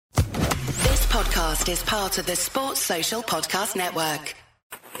podcast is part of the Sports Social Podcast Network.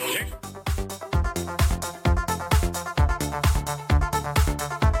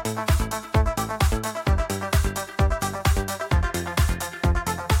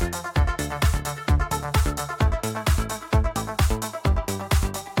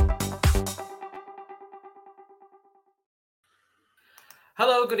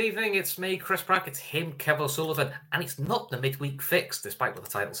 Hello, good evening. It's me, Chris Prack. It's him, Kev O'Sullivan. And it's not the midweek fix, despite what the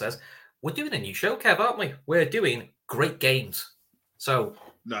title says. We're doing a new show, Kev, aren't we? We're doing great games. So,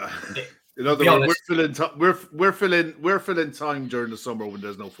 no. In other words, we're filling time during the summer when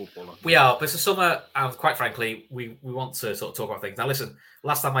there's no football on. We are, but it's the summer, and quite frankly, we want to sort of talk about things. Now, listen,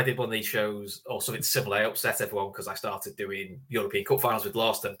 last time I did one of these shows, or something similar, I upset everyone because I started doing European Cup finals with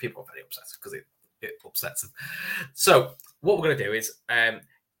lost, and people got very upset because it upsets them. So, what we're going to do is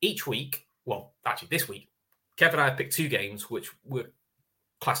each week, well, actually this week, Kev and I have picked two games which were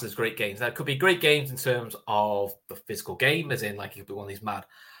classed as great games. Now, it could be great games in terms of the physical game, as in like it could be one of these mad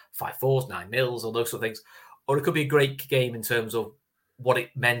 5-4s, 9-0s, all those sort of things. Or it could be a great game in terms of what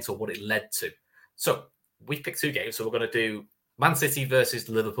it meant or what it led to. So we've picked two games. So we're going to do Man City versus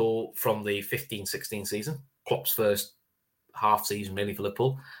Liverpool from the 15-16 season. Klopp's first half season really for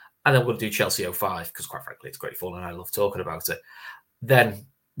Liverpool. And then we're going to do Chelsea 05 because quite frankly, it's great fun and I love talking about it. Then,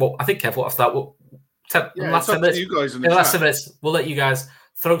 well, I think, Kev, what after that? Last 10 minutes, you guys in the last 10 minutes, we'll let you guys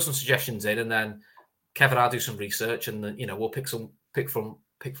throw some suggestions in, and then Kev and I'll do some research, and then we'll pick from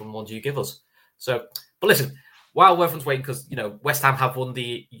ones you give us. So, but listen, while everyone's waiting, because West Ham have won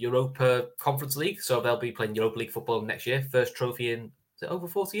the Europa Conference League, so they'll be playing Europa League football next year. First trophy in over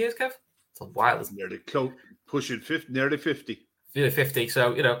 40 years, Kev. It's a while. Nearly pushing 50, nearly 50. Nearly 50.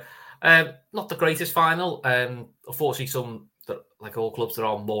 So not the greatest final. Unfortunately, some like all clubs, there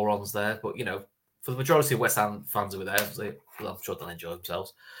are morons there, but for the majority of West Ham fans who were there, I'm sure they'll enjoy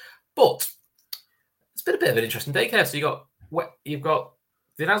themselves. But it's been a bit of an interesting day, Kev. So you've got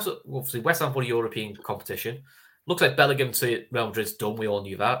the announcement. Obviously, West Ham won a European competition. Looks like Bellingham to Real Madrid's done. We all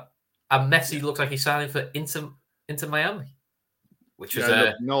knew that. And Messi looks like he's signing for Inter Miami, which is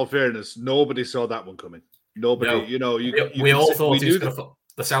in all fairness, nobody saw that one coming. Nobody, we all thought he was going to follow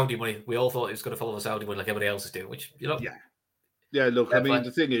the Saudi money. We all thought he was going to follow the Saudi money like everybody else is doing. Which Yeah, look, I mean,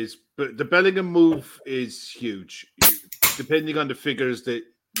 the thing is, but the Bellingham move is huge. Depending on the figures that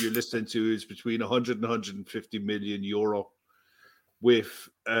you're listening to, is between 100 and 150 million euro with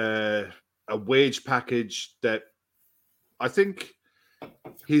a wage package that I think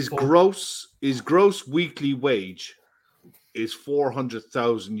his gross weekly wage is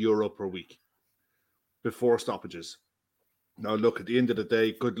 400,000 euro per week before stoppages. Now, look, at the end of the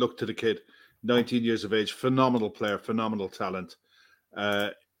day, good luck to the kid. 19 years of age, phenomenal player, phenomenal talent.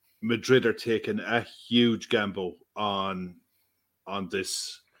 Madrid are taking a huge gamble on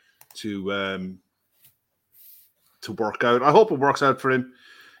this to work out. I hope it works out for him.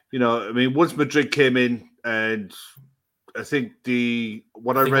 I mean, once Madrid came in, and I think I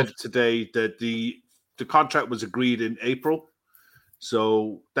read today that the contract was agreed in April,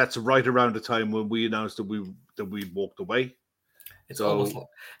 so that's right around the time when we announced that we walked away. It's almost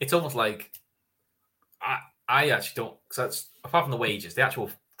like. I actually don't, because that's apart from the wages, the actual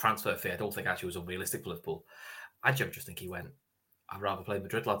transfer fee, I don't think actually was unrealistic for Liverpool. I just think he went, I'd rather play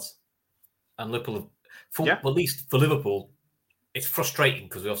Madrid, lads. And Liverpool, at least for Liverpool, it's frustrating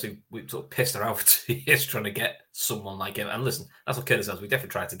because we sort of pissed around for 2 years trying to get someone like him. And listen, that's what Curtis says. We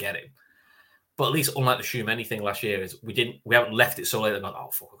definitely tried to get him. But at least, unlike the Shoom anything last year, is we haven't left it so late that oh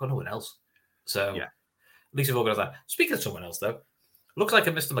fuck, I've got no one else. So at least we've organised that. Speaking of someone else though, looks like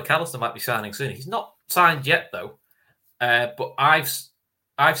a Mr. McAllister might be signing soon. He's not signed yet, though. But I've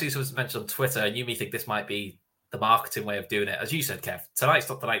seen something mentioned on Twitter, and you may think this might be the marketing way of doing it. As you said, Kev, tonight's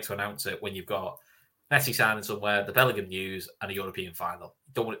not the night to announce it when you've got Messi signing somewhere, the Bellingham news, and a European final.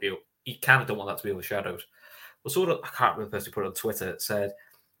 You kind of don't want that to be overshadowed. But sort of, I can't remember the person who put it on Twitter. It said,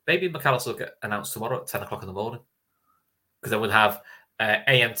 maybe McAllister will get announced tomorrow at 10 o'clock in the morning. Because then we'll have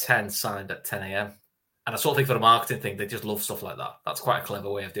AM10 signed at 10 a.m. And I sort of think for the marketing thing, they just love stuff like that. That's quite a clever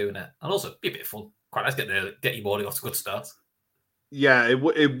way of doing it. And also, be a bit of fun. Quite nice get your morning off to a good start. Yeah,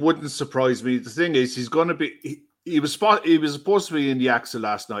 it wouldn't surprise me. The thing is, he's going to be... He was supposed to be in the AXA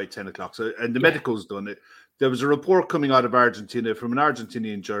last night, 10 o'clock, and the medical's done it. There was a report coming out of Argentina from an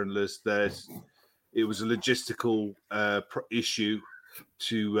Argentinian journalist that it was a logistical issue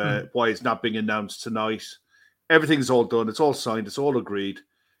to why it's not being announced tonight. Everything's all done. It's all signed. It's all agreed.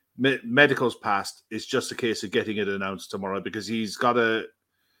 Medical's passed. It's just a case of getting it announced tomorrow because he's got to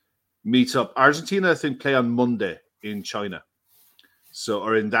meet up. Argentina, I think, play on Monday in China,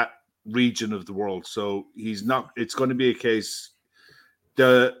 or in that region of the world. So he's not. It's going to be a case.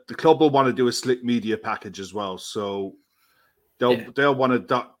 the club will want to do a slick media package as well. So they'll want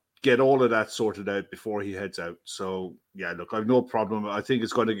to get all of that sorted out before he heads out. So, yeah, look, I have no problem. I think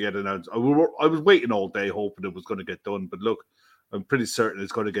it's going to get announced. I was waiting all day hoping it was going to get done. But look, I'm pretty certain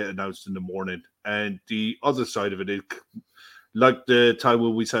it's going to get announced in the morning. And the other side of it is, like the time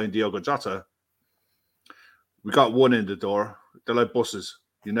when we signed Diogo Jota, we got one in the door. They're like buses.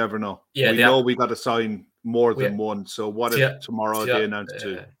 You never know. Yeah, we know we got to sign more than one. So what if tomorrow they announce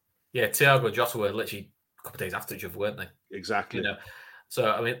two? Yeah, Thiago and Jota were literally a couple of days after each other, weren't they? Exactly. So,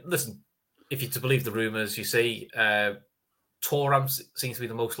 I mean, listen, if you're to believe the rumours, you see Thuram seems to be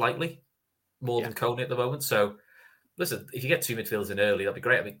the most likely, more than Konate at the moment. So, listen, if you get two midfielders in early, that'd be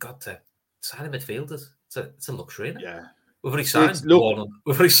great. I mean, God, to sign midfielders, it's a luxury, isn't it? Yeah. We've already signed one.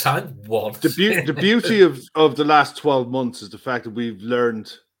 We've already signed one. The beauty of the last 12 months is the fact that we've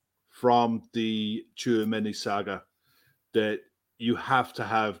learned from the Tchouaméni saga that you have to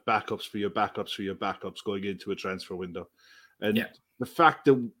have backups for your backups going into a transfer window. And the fact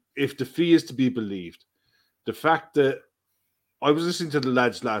that if the fee is to be believed, the fact that I was listening to the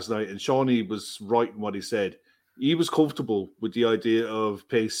lads last night and Shawnee was right in what he said. He was comfortable with the idea of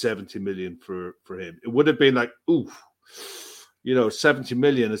paying 70 million for him. It would have been like, oof, 70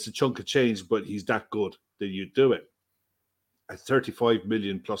 million is a chunk of change, but he's that good that you do it. At 35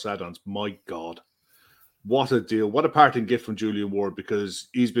 million plus add-ons, my God. What a deal. What a parting gift from Julian Ward, because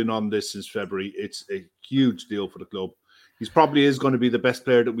he's been on this since February. It's a huge deal for the club. He's probably is going to be the best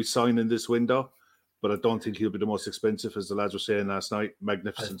player that we sign in this window, but I don't think he'll be the most expensive, as the lads were saying last night.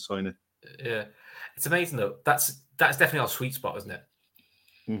 Magnificent signing. Yeah. It's amazing, though. That's definitely our sweet spot, isn't it?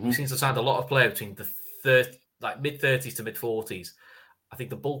 Mm-hmm. We seem to have signed a lot of players between the mid-30s to mid-40s. I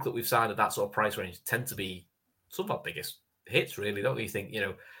think the bulk that we've signed at that sort of price range tend to be some of our biggest hits, really, don't you think?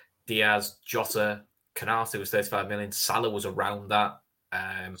 Diaz, Jota, Konate was 35 million. Salah was around that.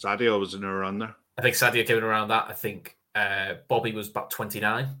 Sadio was in around there. I think Sadio came in around that. I think Bobby was about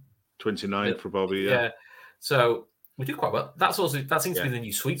 29. 29 for Bobby, yeah. So we do quite well. That seems to be the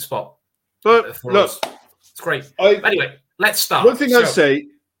new sweet spot. But for look, us. It's great. Anyway, let's start. One thing I'll say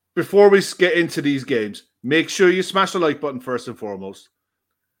before we get into these games, make sure you smash the like button first and foremost.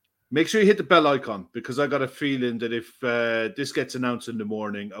 Make sure you hit the bell icon, because I got a feeling that if this gets announced in the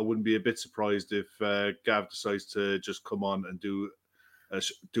morning, I wouldn't be a bit surprised if Gav decides to just come on and do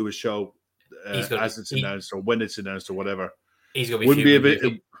a show as it's announced or when it's announced or whatever. He's going to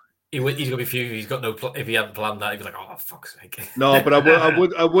be He's going to be fuming. He's got no. If he hadn't planned that, he'd be like, "Oh, fuck's sake!" No, but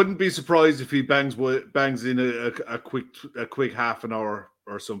I wouldn't be surprised if he bangs in a quick half an hour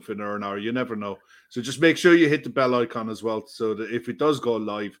or something, or an hour. You never know. So just make sure you hit the bell icon as well, so that if it does go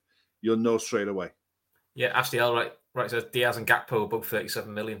live, you'll know straight away. Yeah, Ashley L. Right says Diaz and Gakpo are both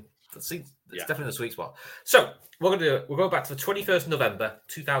 37 million. It's definitely the sweet spot. So we're going back to the 21st of November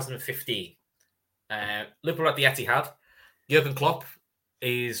 2015. Liverpool at the Etihad. Jurgen Klopp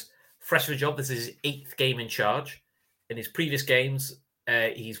is fresh for the job. This is his 8th game in charge. In his previous games,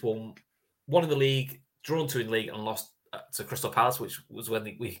 he's won one in the league, drawn 2 in the league, and lost to Crystal Palace, which was when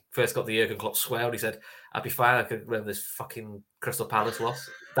we first got the Jurgen Klopp swear. He said, "I'd be fine. I could remember this fucking Crystal Palace loss."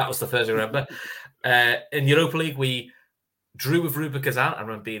 That was the first I remember. In Europa League, we drew with Ruben Kazan. I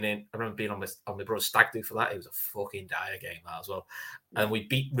remember being on my brother's stag do for that. It was a fucking dire game, that as well. And we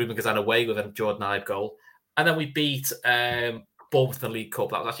beat Ruben Kazan away with a Jordan Ibe goal. And then we beat Bournemouth in the League Cup.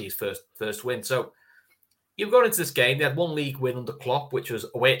 That was actually his first win. So you've gone into this game. They had one league win under Klopp, which was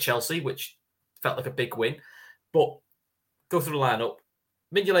away at Chelsea, which felt like a big win. But go through the lineup.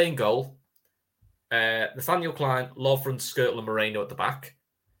 Mignolet in goal. Nathaniel Klein, Lovren, Skrtel and Moreno at the back.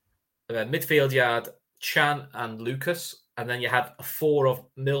 Midfield, you had Chan and Lucas. And then you had a 4 of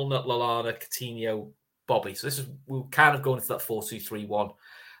Milner, Lallana, Coutinho, Bobby. So we were kind of going into that 4-2-3-1.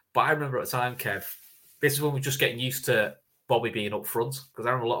 But I remember at the time, Kev, this is when we're just getting used to Bobby being up front. Because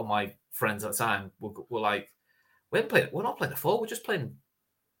I remember a lot of my friends at the time were like, we're not playing a 4, we're just playing,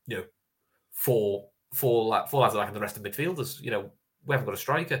 four lads like the rest of the midfielders. We haven't got a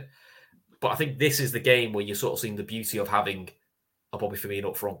striker. But I think this is the game where you're sort of seeing the beauty of having a Bobby Firmino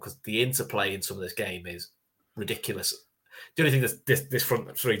up front, because the interplay in some of this game is ridiculous. The only thing this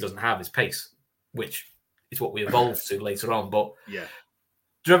front three doesn't have is pace, which is what we evolved to later on. But yeah,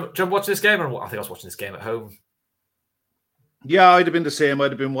 do you remember watching this game? I think I was watching this game at home. Yeah, I'd have been the same.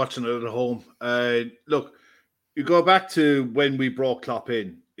 I'd have been watching it at home. Look, you go back to when we brought Klopp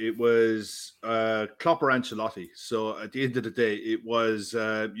in. It was Klopp or Ancelotti. So at the end of the day, it was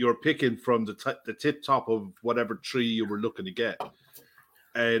you're picking from the tip top of whatever tree you were looking to get.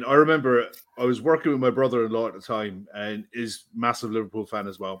 And I remember I was working with my brother-in-law at the time, and is massive Liverpool fan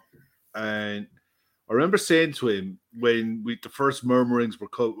as well. And I I remember saying to him when the first murmurings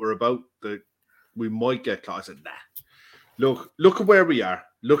were about that we might get Klopp. I said, nah. Look at where we are.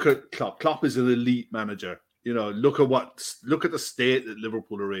 Look at Klopp. Klopp is an elite manager. Look at the state that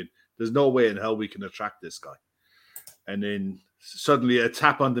Liverpool are in. There's no way in hell we can attract this guy. And then suddenly a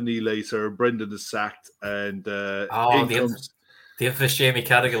tap on the knee later, Brendan is sacked, and the infamous Jamie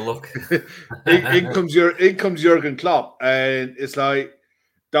Carragher look. in comes Jurgen Klopp, and it's like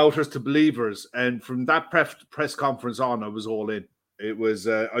doubters to believers. And from that press conference on, I was all in. It was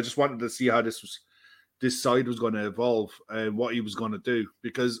I just wanted to see how this side was going to evolve and what he was going to do,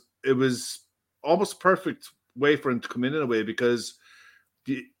 because it was almost a perfect way for him to come in a way, because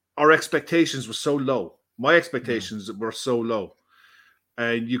our expectations were so low. My expectations were so low.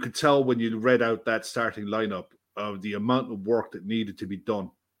 And you could tell when you read out that starting lineup of the amount of work that needed to be done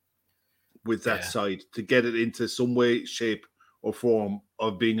with that side to get it into some way, shape, or form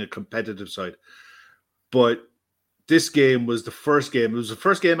of being a competitive side. But this game was the first game. It was the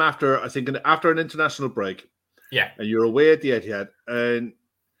first game after an international break. Yeah. And you're away at the Etihad. And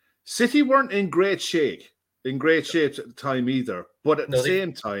City weren't in great shape at the time either. But at the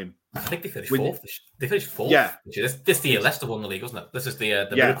same time, I think they finished fourth. They finished fourth. Yeah. This is the year Leicester won the league, wasn't it? This is the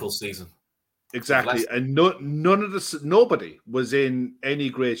miracle season. Exactly. And nobody was in any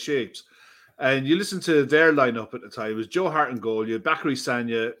great shapes. And you listen to their lineup at the time. It was Joe Hart in goal. You had Bakary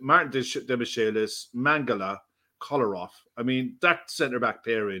Sagna, Martin Demichelis, Mangala, Kolarov. I mean, that centre-back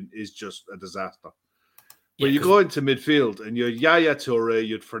pairing is just a disaster. But you go into midfield and you had Yaya Toure,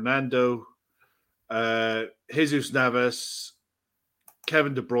 you had Fernando, Jesus Navas,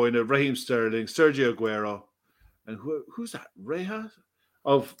 Kevin De Bruyne, Raheem Sterling, Sergio Aguero, and who's that? Rejas?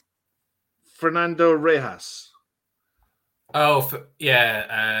 Of Fernando Rejas.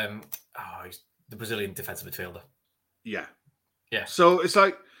 He's the Brazilian defensive midfielder. Yeah. Yeah. So it's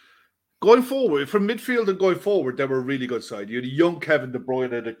like going forward, from midfield and going forward, they were a really good side. You had a young Kevin De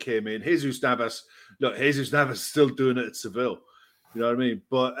Bruyne that came in. Jesus Navas is still doing it at Seville. You know what I mean?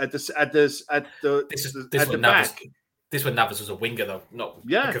 But at the back. This one Navas was a winger, though, not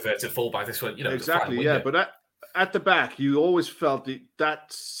a converted fullback. This one, exactly, yeah. But at the back, you always felt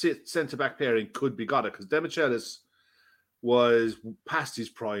that centre-back pairing could be got it, because Demichelis was past his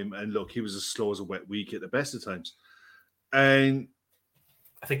prime, and look, he was as slow as a wet week at the best of times. And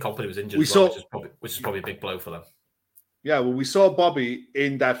I think Kompany was injured, which is probably a big blow for them. Yeah, well, we saw Bobby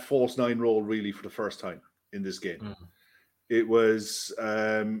in that false nine role really for the first time in this game. Mm-hmm. It was,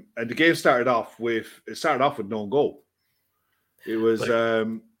 and the game started off with no goal. It was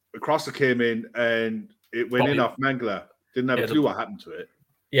a cross that came in and it went in off Mangala. Didn't have a clue what happened to it.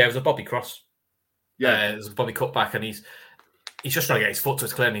 Yeah, it was a Bobby cross. Yeah, it was a Bobby cutback, and he's just trying to get his foot to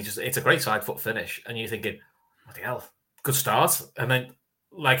his clear, and it's a great side foot finish. And you're thinking, what the hell? Good start. And then,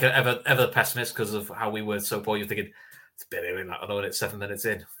 like ever the pessimist because of how we were so poor, you're thinking, it's barely in that. I know it's 7 minutes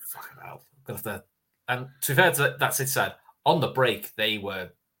in. Fucking hell. And to be fair to that City side, on the break, they were,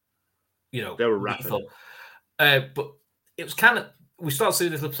 they were rapid. But it was kind of, we started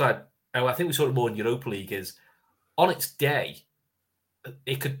seeing this flip side, and I think we saw it more in Europa League, is on its day,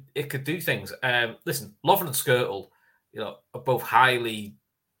 it could do things. Listen, Lovren and Skrtel, are both highly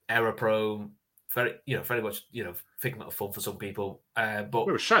error prone, very much, figment of fun for some people. But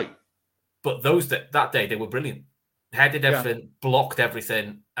we were shy. But those that day, they were brilliant. Headed everything, blocked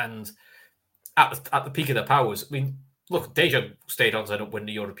everything, and at the peak of their powers. I mean, look, Deja stayed on to win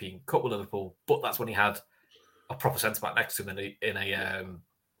the European Cup with Liverpool, but that's when he had a proper centre back next to him in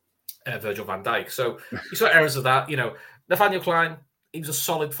a Virgil van Dijk. So you saw errors of that. Nathaniel Klein, he was a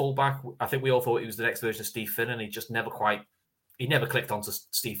solid fullback. I think we all thought he was the next version of Steve Finnan. He just never clicked onto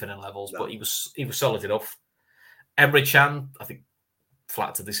Steve Finnan levels, but he was solid enough. Emre Can, I think,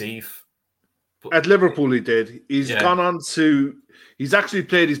 flat to deceive. But at Liverpool, he did. He's gone on to. He's actually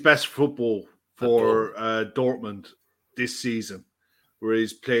played his best football for Dortmund this season, where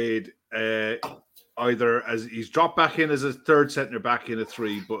he's played either as he's dropped back in as a third centre back in a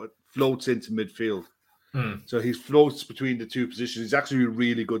three, but floats into midfield. So he floats between the two positions. He's actually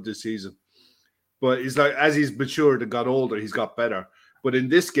really good this season. But he's like, as he's matured and got older, he's got better. But in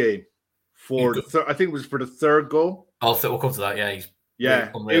this game, I think it was for the third goal. We'll come to that.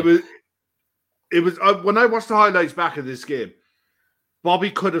 Yeah, it was when I watched the highlights back of this game, Bobby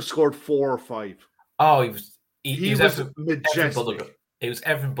could have scored 4 or 5. Oh, he was majestic. It was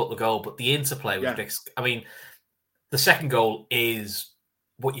everything but the goal, but the interplay was I mean, the second goal is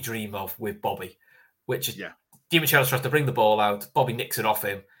what you dream of with Bobby, which is Dimichelis tries to bring the ball out, Bobby nicks it off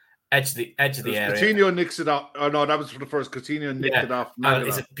him, edge of the area. Coutinho nicks it off. Oh no, that was for the first. Coutinho nicked it off.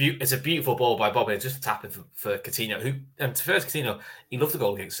 It's a beautiful ball by Bobby. It's just a tap for Coutinho. To first Coutinho, he loved the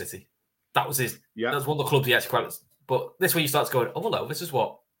goal against City. That was his. Yeah. That's one of the clubs he actually quite. But this way, you start going, oh no, this is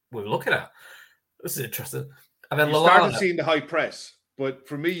what we're looking at. This is interesting. And then you started seeing the high press, but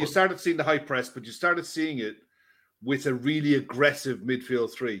for me, you started seeing the high press, but you started seeing it with a really aggressive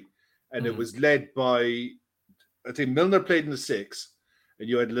midfield three, and it was led by, I think Milner played in the 6, and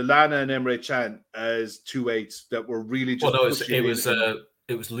you had Lallana and Emre Can as 2/8s that were really just. Well, no,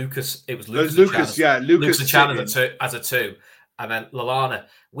 it was Lucas. It was Lucas. Lucas, yeah, Lucas and Can as a 2, and then Lallana.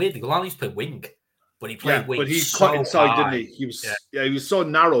 Weirdly, Lallana used to play wing, but he played wing. But he so cut inside, high. didn't he? He was he was so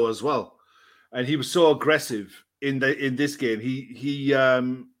narrow as well, and he was so aggressive in this game. He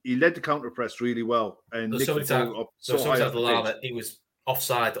led the counter press really well, and so many times Lallana, he was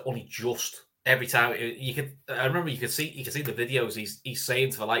offside only just. Every time I remember you could see the videos. He's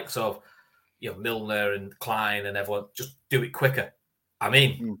saying to the likes of, Milner and Klein and everyone, just do it quicker.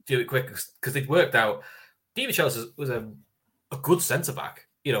 Do it quicker because they'd worked out. David Chelsea was a good centre back.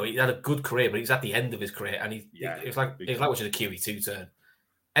 He had a good career, but he's at the end of his career, and it was like watching a QE2 turn.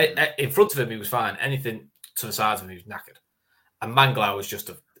 In front of him, he was fine. Anything to the sides of him, he was knackered. And Mangala was just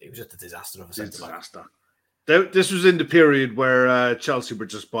a disaster of a centre back. This was in the period where Chelsea were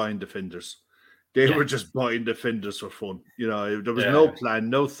just buying defenders. They were just buying defenders for fun. There was no plan,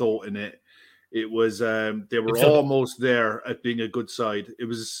 no thought in it. It was they were almost there at being a good side. It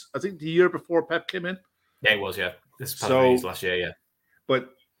was, I think, the year before Pep came in. Yeah, it was. Yeah, this is last year. Yeah,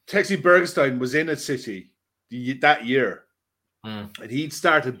 but Texie Bergstein was in at City that year, and he'd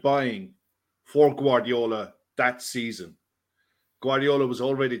started buying for Guardiola that season. Guardiola was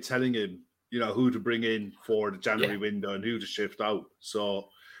already telling him, who to bring in for the January window and who to shift out. So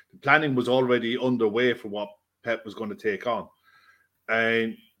the planning was already underway for what Pep was going to take on.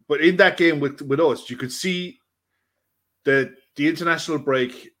 But in that game with us, you could see that the international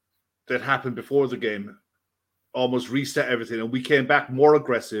break that happened before the game almost reset everything. And we came back more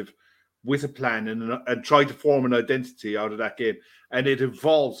aggressive with a plan and tried to form an identity out of that game. And it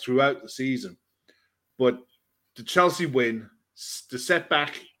evolved throughout the season. But the Chelsea win, the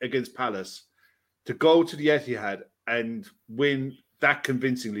setback against Palace, to go to the Etihad and win that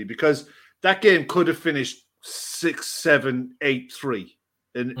convincingly, because that game could have finished 6-7, 8-3,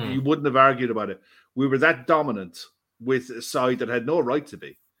 and you wouldn't have argued about it. We were that dominant with a side that had no right to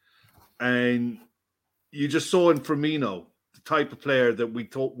be. And you just saw in Firmino the type of player that we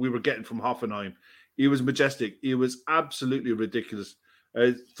thought we were getting from Hoffenheim. He was majestic. He was absolutely ridiculous.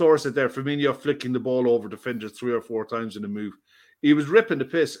 Thor said there, Firmino flicking the ball over defenders 3 or 4 times in a move. He was ripping the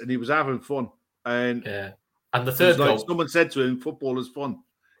piss and he was having fun. And the third goal, someone said to him, football is fun.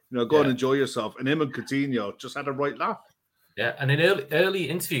 Go and enjoy yourself. And him and Coutinho just had a right laugh. Yeah, and in early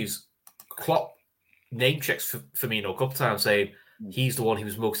interviews, Klopp name checks Firmino a couple of times, saying he's the one he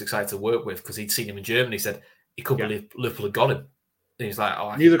was most excited to work with because he'd seen him in Germany. He said he couldn't believe Liverpool had got him. And he's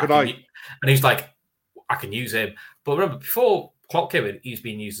like, neither could I. And he's like, I can use him. But remember, before Klopp came in, he was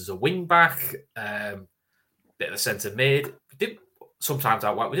being used as a wing back, bit of the centre mid. We didn't sometimes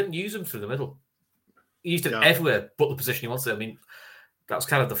out wide. We didn't use him through the middle. He used it everywhere but the position he wanted. I mean, that was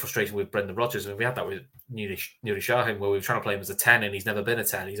kind of the frustration with Brendan Rodgers. I mean, we had that with Nuri Sahin, where we were trying to play him as a 10, and he's never been a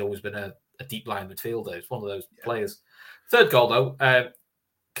 10. He's always been a deep line midfielder. It's one of those players. Third goal, though,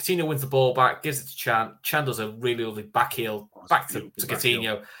 Coutinho wins the ball back, gives it to Chan. Chan does a really lovely back heel back to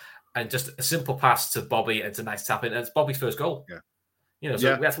Coutinho, and just a simple pass to Bobby, and it's a nice tap in. And it's Bobby's first goal. Yeah.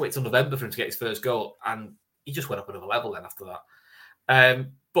 So we had to wait till November for him to get his first goal, and he just went up another level then after that.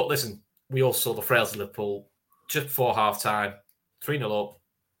 But listen, we all saw the frails of Liverpool just before half time. 3-0 up,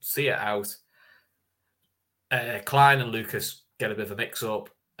 see it out. Klein and Lucas get a bit of a mix-up.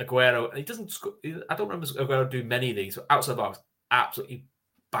 Aguero, he doesn't. I don't remember Aguero doing many of these, but outside the box, absolutely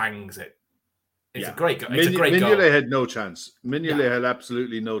bangs it. It's a great goal. Mignolet had no chance. Mignolet had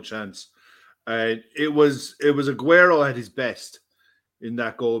absolutely no chance. It was Aguero at his best in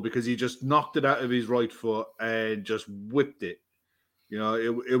that goal because he just knocked it out of his right foot and just whipped it.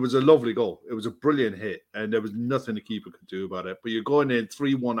 It was a lovely goal. It was a brilliant hit, and there was nothing the keeper could do about it. But you're going in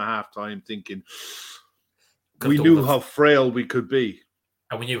 3-1 at halftime thinking we knew how frail we could be.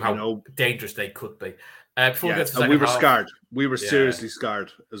 And we knew how dangerous they could be. We were scarred. We were seriously scarred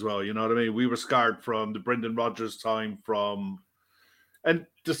as well. You know what I mean? We were scarred from the Brendan Rodgers time. And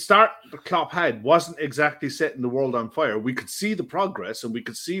the start the Klopp had wasn't exactly setting the world on fire. We could see the progress and we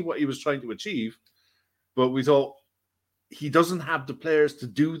could see what he was trying to achieve. But we thought, he doesn't have the players to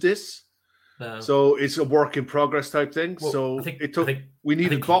do this. No. So it's a work in progress type thing. Well, we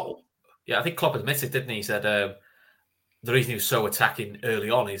needed bottle. Yeah, I think Klopp admitted, didn't he? He said the reason he was so attacking early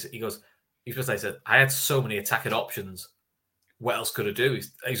on is he said, I had so many attacking options. What else could I do?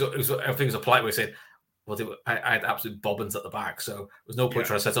 I think it was a polite way of saying, well, I had absolute bobbins at the back. So there was no point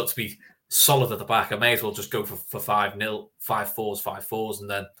trying to set up to be solid at the back. I may as well just go for 5-0, 5-4s, 5-4s, and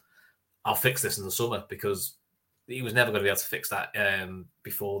then I'll fix this in the summer because he was never going to be able to fix that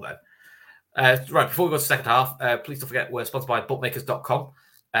before then. Right, before we go to the second half, please don't forget we're sponsored by bookmakers.com.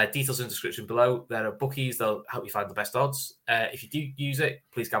 Details in the description below. There are bookies, they'll help you find the best odds. If you do use it,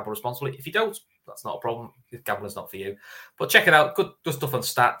 please gamble responsibly. If you don't, that's not a problem. Gambling's not for you. But check it out. Good stuff on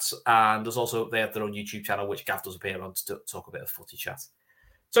stats. And there's also, they have their own YouTube channel, which Gav does appear on to talk a bit of footy chat.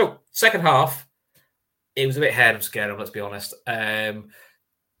 So, second half, it was a bit hair and scaring, let's be honest.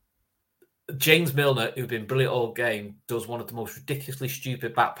 James Milner, who'd been brilliant all game, does one of the most ridiculously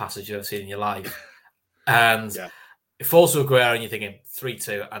stupid back passes you've ever seen in your life. And it falls to Aguero and you're thinking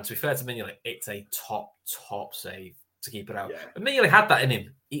 3-2. And to be fair to Mignolet, it's a top save to keep it out. Yeah. But Mignolet had that in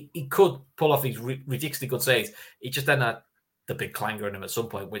him. He could pull off these ridiculously good saves. He just then had the big clanger in him at some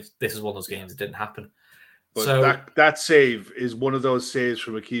point, which this is one of those games that didn't happen. But so that save is one of those saves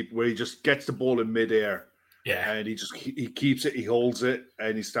from a keeper where he just gets the ball in midair. Yeah, and he keeps it, he holds it,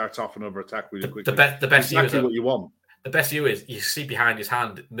 and he starts off another attack really quickly. The best exactly view is what you want. The best view is you see behind his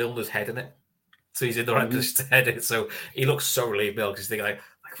hand Milner's head in it, so he's in the right position to head it. So he looks so relieved because he's thinking I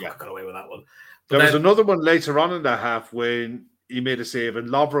got away with that one. But there was another one later on in that half when he made a save and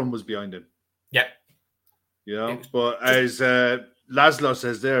Lovren was behind him. Yeah, but as Laszlo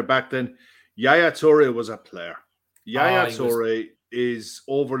says there back then, Yaya Toure was a player. Yaya Toure is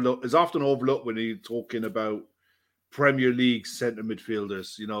often overlooked when you're talking about Premier League centre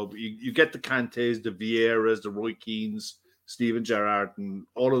midfielders. You get the Kantés, the Vieiras, the Roy Keanes, Steven Gerrard, and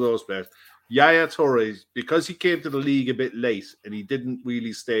all of those players. Yaya Toure, because he came to the league a bit late and he didn't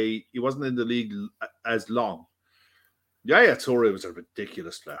really stay, he wasn't in the league as long. Yaya Toure was a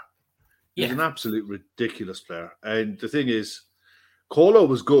ridiculous player. He was an absolute ridiculous player. And the thing is, Kolo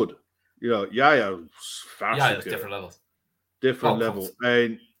was good. Yaya was fast. Yeah, it's different levels. Different level.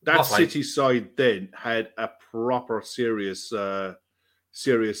 And that City side then had a proper serious side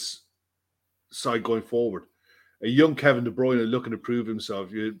going forward. A young Kevin De Bruyne looking to prove himself.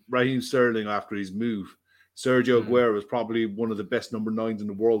 Raheem Sterling after his move. Sergio Aguero was probably one of the best number 9s in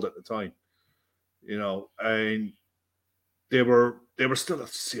the world at the time. And they were still a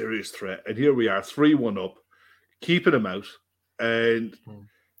serious threat. And here we are, 3-1 up, keeping them out. And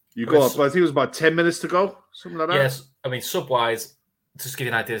you go up, I think it was about 10 minutes to go, something like that. Yes, I mean, sub-wise, just to give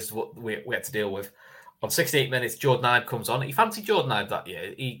you an idea as to what we had to deal with. On 68 minutes, Jordan Ibe comes on. He fancied Jordan Ibe that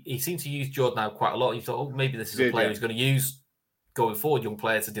year. He seemed to use Jordan Ibe quite a lot. He thought, maybe this is a player he's going to use going forward, young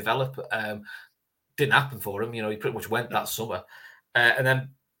player to develop. Didn't happen for him. He pretty much went that summer. And then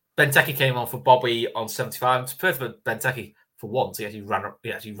Benteke came on for Bobby on 75. It's perfect for Benteke for once. He actually ran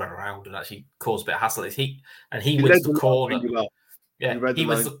around and actually caused a bit of hassle. He wins the corner. Yeah, he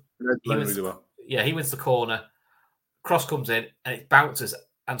wins the corner. Cross comes in and it bounces.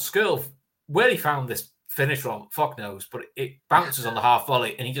 And Skirl, where he found this finish from, fuck knows, but it bounces on the half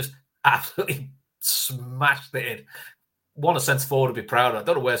volley and he just absolutely smashed it in. One a centre forward to be proud of. I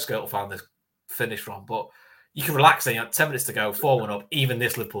don't know where Skirl found this finish from, but you can relax then. 10 minutes to go, 4-1 up. Even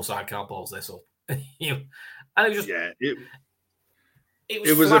this Liverpool side can't balls this up. And it was just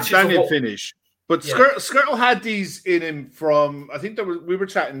it was a banging finish. But Skirtle had these in him from, I think we were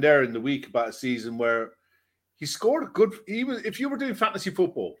chatting there in the week about a season where he scored if you were doing fantasy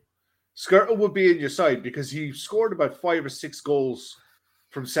football, Skirtle would be in your side because he scored about 5 or 6 goals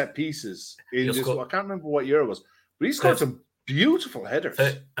from set pieces I can't remember what year it was, but he scored some beautiful headers.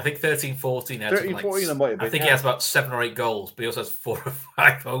 I think 13-14. 13-14 I think he has about 7 or 8 goals, but he also has 4 or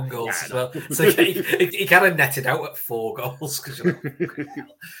 5 own goals as well. So he kind of netted out at 4 goals. He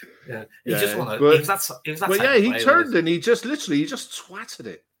turned and he just swatted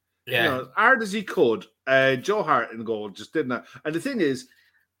it. Yeah, as hard as he could. Joe Hart in goal just didn't have. And the thing is,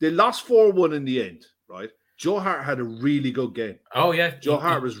 they lost 4-1 in the end, right? Joe Hart had a really good game. Oh yeah, Joe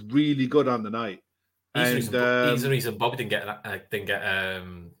Hart was really good on the night. He's the reason Bobby didn't get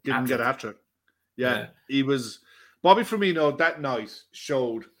a hat-trick. Yeah, he was. Bobby Firmino that night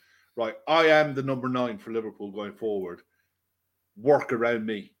showed, right, I am the number 9 for Liverpool going forward. Work around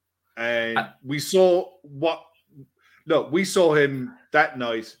me. And we saw him that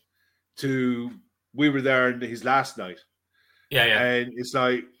night we were there in his last night. Yeah. And it's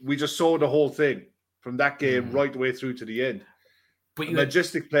like, we just saw the whole thing from that game right the way through to the end. But a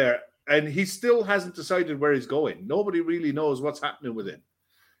majestic player. And he still hasn't decided where he's going. Nobody really knows what's happening with him.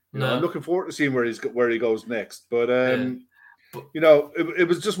 I'm looking forward to seeing where he goes next. But, it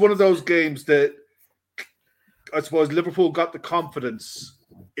was just one of those games that I suppose Liverpool got the confidence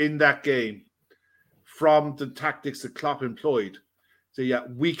in that game from the tactics that Klopp employed. So,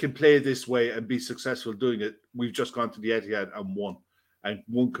 we can play this way and be successful doing it. We've just gone to the Etihad and won. and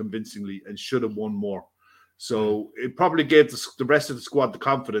won convincingly and should have won more. So it probably gave the rest of the squad the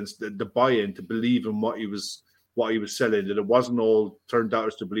confidence, the buy-in to believe in what he was selling. That it wasn't all turned out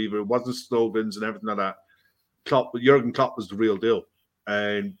as to believe it wasn't slogans and everything like that. Jurgen Klopp was the real deal,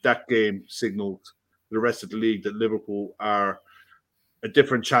 and that game signaled the rest of the league that Liverpool are a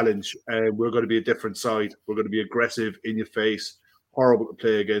different challenge, and we're going to be a different side. We're going to be aggressive, in your face, horrible to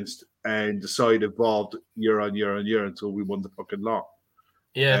play against, and the side evolved year on year on year until we won the fucking lot.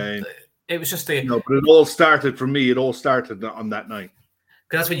 Yeah, and it was just the. But it all started for me. It all started on that night.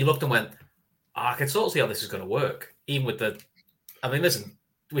 Because that's when you looked and went, I can sort of see how this is going to work. Even with the, I mean, listen,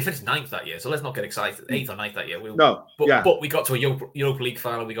 we finished 9th that year, so let's not get excited. 8th or 9th that year. But we got to a Europa League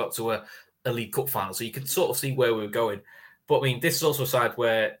final. We got to a League Cup final, so you could sort of see where we were going. But I mean, this is also a side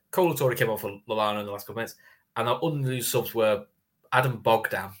where Colatori came off for Lallana in the last couple of minutes, and our unused subs were Adam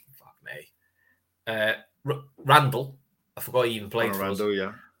Bogdan, fuck me, Randall. I forgot he even played for Randall, us.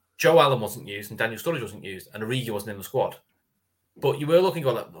 Yeah. Joe Allen wasn't used, and Daniel Sturridge wasn't used, and Origi wasn't in the squad. But you were looking,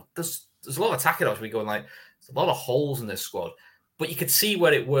 going like, there's a lot of attacking options. We're going like, there's a lot of holes in this squad. But you could see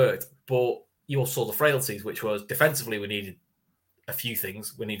where it worked. But you also saw the frailties, which was defensively we needed a few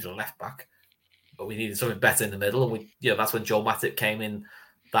things. We needed a left back, but we needed something better in the middle. And that's when Joel Matip came in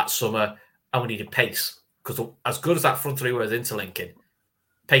that summer, and we needed pace, because as good as that front three was interlinking,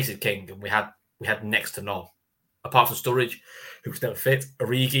 pace is king, and we had next to none. Apart from Sturridge, who was never fit,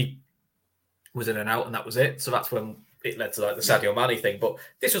 Origi was in and out, and that was it. So that's when it led to like the Sadio Mane thing. But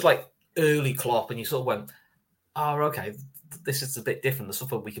this was like early Klopp, and you sort of went, "Oh, okay, this is a bit different. There's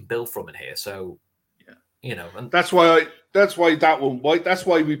something we can build from in here." So, and that's why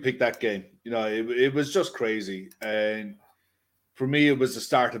we picked that game. It was just crazy, and for me, it was the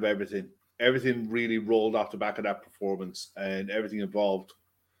start of everything. Everything really rolled off the back of that performance, and everything evolved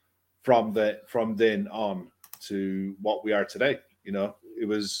from then on to what we are today. It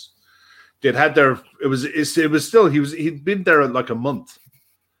was. He'd been there like a month.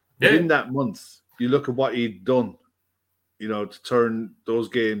 Yeah. But in that month, you look at what he'd done, to turn those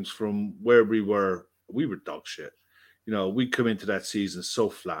games from where we were dog shit. We come into that season so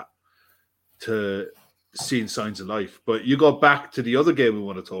flat to seeing signs of life. But you go back to the other game we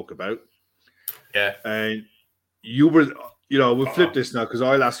want to talk about. Yeah. And you were, we'll flip this now because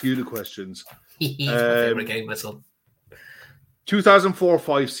I'll ask you the questions. He's my favorite game whistle.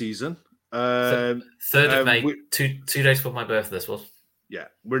 2004-05 season. 3rd of May, two days before my birthday, this was. Yeah,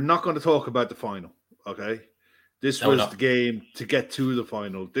 we're not going to talk about the final, okay? This was the game to get to the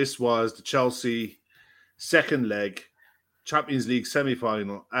final. This was the Chelsea second leg, Champions League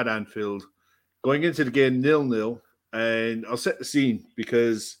semi-final at Anfield. Going into the game 0-0, and I'll set the scene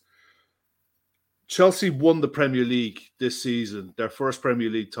because Chelsea won the Premier League this season, their first Premier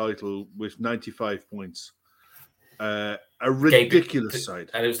League title with 95 points. A ridiculous side.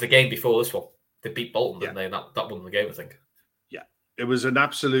 And it was the game before this one. They beat Bolton, didn't they? And that won the game, I think. Yeah. It was an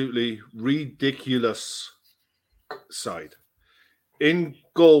absolutely ridiculous side. In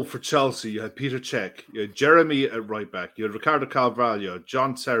goal for Chelsea, you had Peter Cech, you had Jeremy at right back, you had Ricardo Carvalho,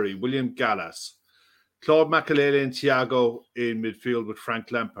 John Terry, William Gallas, Claude Makelele and Thiago in midfield with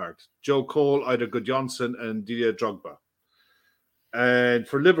Frank Lampard, Joe Cole, Ida Gudjonsson, and Didier Drogba. And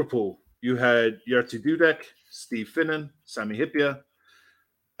for Liverpool, you had Jerzy Dudek, Steve Finnan, Sami Hyypiä,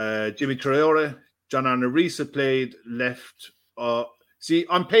 Jimmy Traore, John Arne Riise played left. See,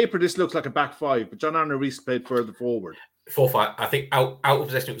 on paper, this looks like a back five, but John Arne Riise played further forward. 4-5. I think out of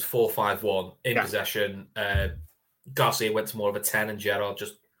possession, it was 4-5-1. In possession, Garcia went to more of a 10, and Gerrard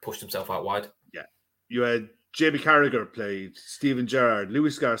just pushed himself out wide. Yeah. You had Jamie Carragher played, Steven Gerrard,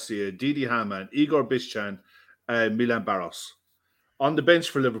 Luis Garcia, Didi Hamann, Igor Bischan, and Milan Barros. On the bench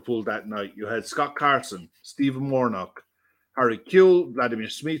for Liverpool that night, you had Scott Carson, Stephen Warnock, Harry Kewell, Vladimir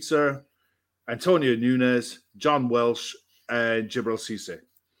Smitser, Antonio Nunes, John Welsh, and Djibril Cissé.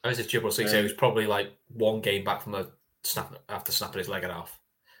 I was Djibril Cissé was probably like one game back from after snapping his leg off.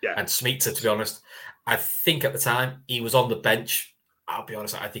 Yeah. And Smitser, to be honest, I think at the time he was on the bench. I'll be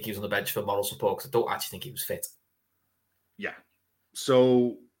honest, I think he was on the bench for moral support because I don't actually think he was fit. Yeah.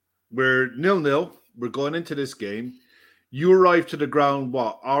 So we're 0-0. We're going into this game. You arrived to the ground,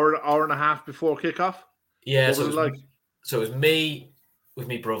 hour and a half before kickoff? Yeah, what was it like? So it was me with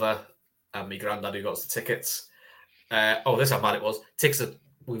my brother and my granddad who got us the tickets. This is how mad it was. Tickets.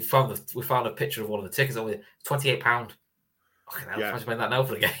 We found a picture of one of the tickets. Only £28. Fucking hell! Imagine paying that now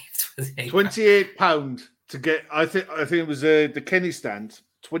for the game. £28 to get. I think it was the Kenny stand.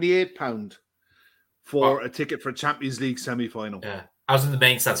 £28 for a ticket for a Champions League semi-final. Yeah, I was in the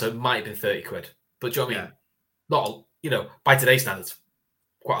main stand, so it might have been £30. But do you know what I mean? Not by today's standards,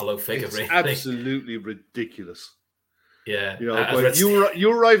 quite a low figure. It's really. Absolutely ridiculous. Yeah. But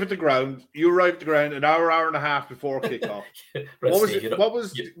you arrive at the ground. You arrive at the ground an hour and a half before kickoff. What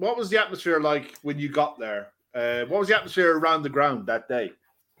was the atmosphere like when you got there? What was the atmosphere around the ground that day?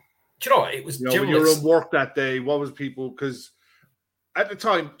 Do you know what? It was when you were in work that day. What was people? Because at the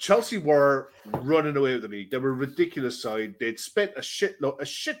time, Chelsea were running away with the league. They were a ridiculous side. They'd spent a shit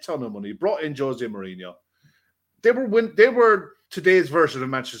ton of money. Brought in Jose Mourinho. They were today's version of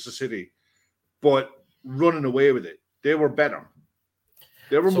Manchester City, but running away with it. They were better.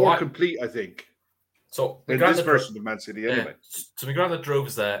 They were more complete, I think. So in this version of Man City, anyway. So my grandma drove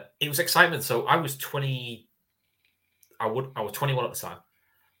us there. It was excitement. So I was 20. I was 21 at the time.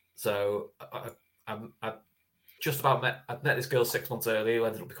 So I just about met this girl 6 months earlier who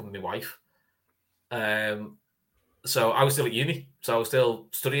ended up becoming my wife. So I was still at uni. So I was still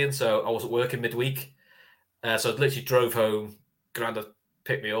studying. So I wasn't working midweek. So I literally drove home. Grandad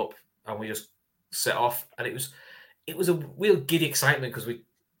picked me up, and we just set off. And it was a real giddy excitement because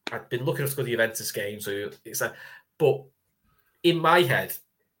I'd been looking up to go to the Juventus game. So it's like, but in my head,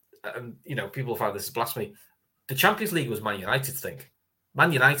 and people find this blasphemy. The Champions League was Man United's thing.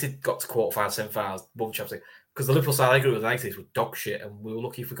 Man United got to quarterfinals, semi-finals, won Champions League because the Liverpool side I grew with the 90s were dog shit, and we were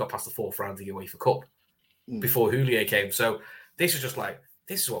lucky if we got past the fourth round of the UEFA Cup before Houllier came. So this was just like,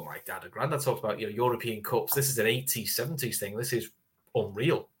 this is what my dad and granddad talked about. European Cups. This is an 80s, 70s thing. This is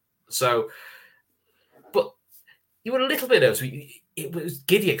unreal. So, but you were a little bit nervous. It was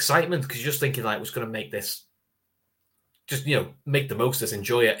giddy excitement because you're just thinking like, was going to make this, just make the most of this,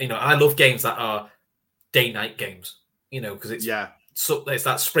 enjoy it. I love games that are day-night games. Because it's it's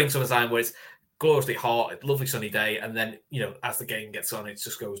that spring summertime where it's gloriously hot, it's a lovely sunny day, and then as the game gets on, it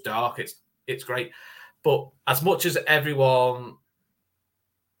just goes dark. It's great, but as much as everyone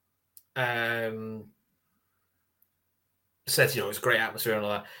says it's a great atmosphere and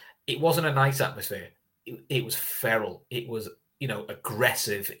all that, it wasn't a nice atmosphere. It was feral. It was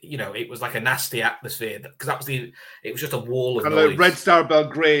aggressive. It was like a nasty atmosphere because it was just a wall of noise. Like Red Star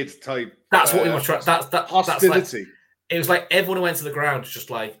Belgrade type. That's what we were trying. That's hostility. Like, it was like everyone who went to the ground was just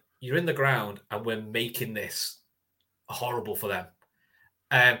like, you're in the ground and we're making this horrible for them.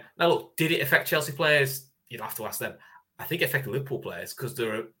 Now, look, did it affect Chelsea players? You'd have to ask them. I think it affected Liverpool players because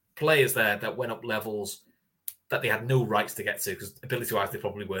there are players there that went up levels that they had no rights to get to because ability-wise they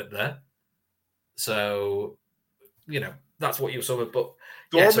probably weren't there. So, that's what you saw. But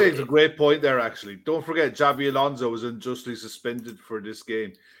Dor made a great point there, actually. Don't forget, Xabi Alonso was unjustly suspended for this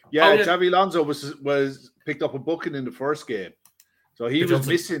game. Xabi Alonso was picked up a booking in the first game. So he was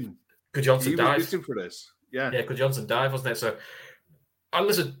missing. Could Johnson dive? He was missing for this. Yeah. Yeah, could Johnson dive, wasn't it? So, and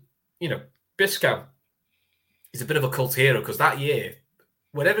listen, Biscam is a bit of a cult hero because that year,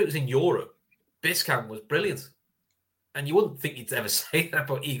 whenever it was in Europe, Biscam was brilliant. And you wouldn't think you'd ever say that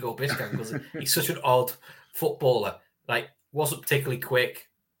about Igor Biscam because he's such an odd footballer. Like, wasn't particularly quick,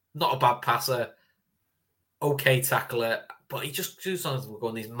 not a bad passer, okay tackler, but he just sometimes would go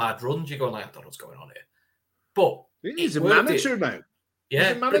on these mad runs. You're going like, I don't know what's going on here. But he's a manager now. Yeah,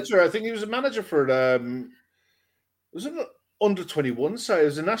 he's a manager. I think he was a manager for was it an under 21 side? It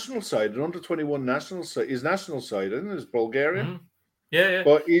was a national side, an under 21 national side. His national side, isn't it? It's Bulgaria. Mm-hmm. Yeah.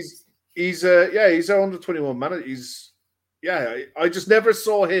 But he's an under 21 manager. I just never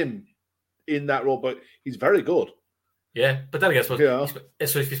saw him in that role, but he's very good. Yeah, but then I guess, so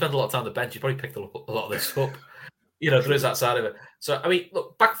if you spend a lot of time on the bench, you probably picked a lot of this up. There is that side of it. So, I mean,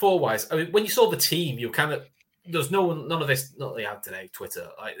 look, back four-wise, I mean, when you saw the team, you kind of, there's none of this, not they have today, Twitter,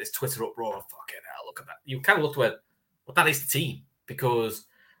 like this Twitter uproar, fucking hell, look at that. You kind of looked at, well, that is the team, because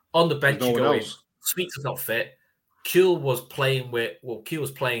on the bench, you go in, Sweets is not fit. Kuhl was playing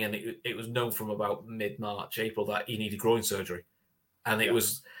and it was known from about mid-March, April, that he needed groin surgery. And it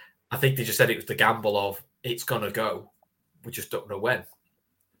was, I think they just said it was the gamble of, it's going to go. We just don't know when.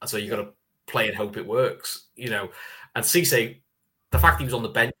 And so you got to play and hope it works, And Cisse, the fact he was on the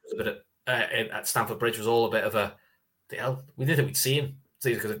bench was a bit at Stamford Bridge was all a bit of a, we didn't think we'd see him.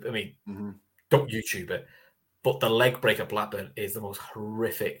 Because, I mean, don't YouTube it. But the leg break at Blackburn is the most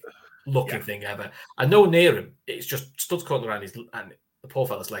horrific looking thing ever. And no one near him. It's just studs caught around and the poor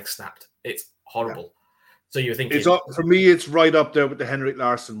fella's leg snapped. It's horrible. Yeah. So you're thinking... for me, it's right up there with the Henrik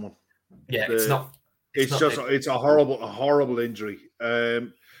Larsson one. Yeah, it's not... It's a horrible injury.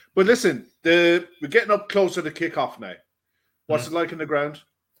 But listen, we're getting up closer to kickoff now. What's it like in the ground?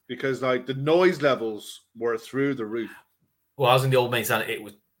 Because like the noise levels were through the roof. Well, I was in the old main stand.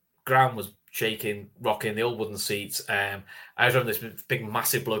 Ground was shaking, rocking, the old wooden seats. I remember this big,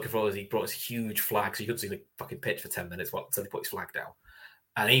 massive bloke in front of us. He brought his huge flag, so you couldn't see the fucking pitch for 10 minutes until he put his flag down.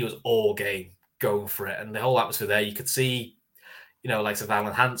 And he was all game, going for it. And the whole atmosphere there, you could see, like Sir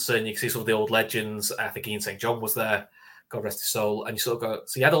Alan Hansen, you could see some of the old legends. I think Ian St. John was there. God rest his soul. And you sort of go,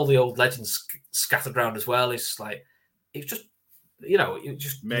 so you had all the old legends scattered around as well. It's like, it was just, it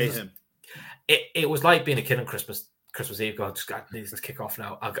just mayhem. It was like being a kid on Christmas Eve going, I need to kick off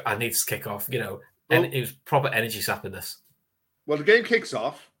now. I need to kick off, and it was proper energy sappiness. Well, the game kicks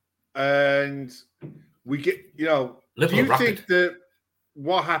off and we get, do you think that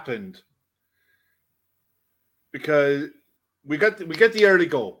what happened? Because we get the early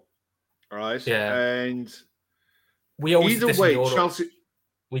goal, all right? Yeah. And we always either way, Chelsea.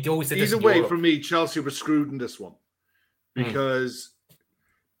 We always did either way, for me, Chelsea were screwed in this one because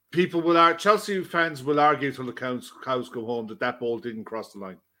Chelsea fans will argue till the cows come home that ball didn't cross the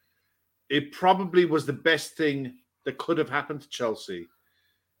line. It probably was the best thing that could have happened to Chelsea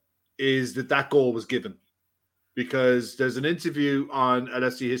is that goal was given, because there's an interview on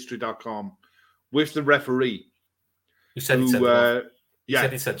LFChistory.com with the referee. He said he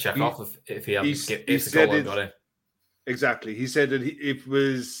said check off if he hadn't if the goal got in. Exactly. He said that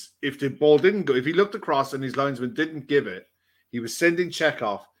if the ball didn't go, if he looked across and his linesman didn't give it, he was sending check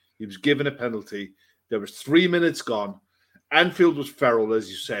off. He was given a penalty. There was 3 minutes gone. Anfield was feral, as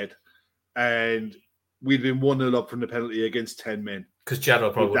you said, and we'd been 1-0 up from the penalty against 10 men. Because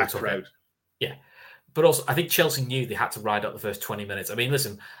Jadro probably would have took crowd. It. Yeah. But also, I think Chelsea knew they had to ride out the first 20 minutes. I mean,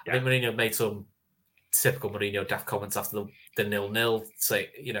 listen, I think Mourinho made some typical Mourinho daft comments after the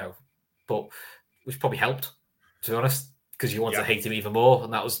 0-0, but which probably helped, to be honest, because you wanted to hate him even more,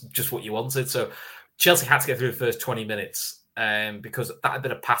 and that was just what you wanted. So Chelsea had to get through the first 20 minutes because that had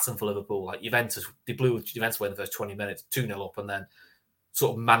been a pattern for Liverpool. Like Juventus, they blew Juventus away in the first 20 minutes, 2-0 up, and then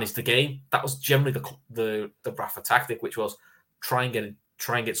sort of managed the game. That was generally the Rafa tactic, which was try and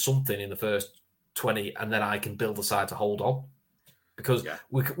get something in the first 20, and then I can build a side to hold on. Because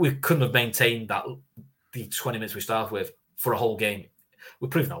we couldn't have maintained the 20 minutes we started with for a whole game.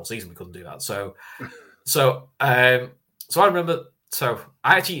 We've proven all season we couldn't do that. So I remember. So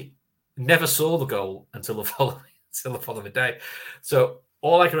I actually never saw the goal until the following day. So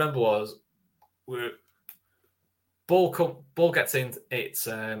all I can remember was ball gets in. It's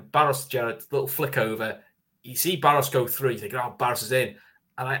Barros Gerrard, little flick over. You see Barros go through. You think, oh, Barros is in,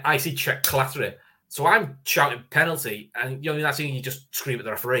 and I see Czech clatter it. So I'm shouting penalty, and that's when you just scream at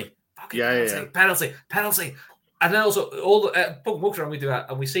the referee. Penalty. And then also all the walks around, we do that,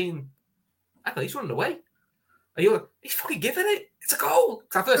 and we seen, I know he's running away. And you're like, he's fucking giving it. It's a goal.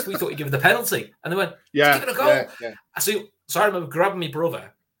 At first we thought he'd give it the penalty, and they went, he's giving a goal. Yeah. So I remember grabbing my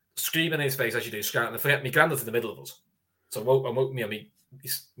brother, screaming in his face as you do, shouting. I forget, my granddad's in the middle of us, so woke me.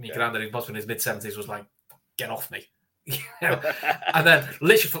 My granddad, who must be in his mid-70s, was like, "Get off me!" And then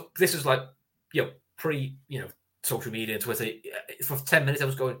literally, this was like, pre, social media and Twitter. For 10 minutes, I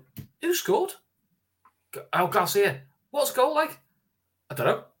was going, "Who scored?" Oh, Garcia. What's the goal like? I don't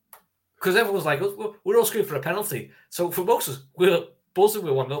know. Because everyone was like, we're all screaming for a penalty. So for most of us, we're buzzing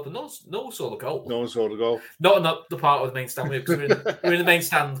with 1-0, but no one saw the goal. No one saw the goal. Not the part of the main stand. Because we're in the main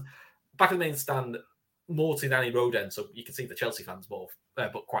stand, back in the main stand, more to Danny Road end, so you can see the Chelsea fans more,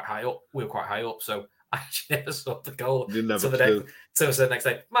 but quite high up. We were quite high up, so I actually never saw the goal. So the next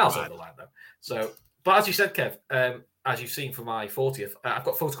day, miles over the line though. So, but as you said, Kev, as you've seen for my 40th, I've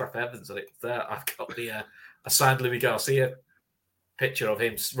got photograph evidence of it there. I've got a signed Louis Garcia picture of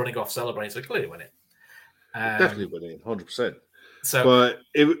him running off celebrating, so clearly winning. Definitely winning, 100%. So, but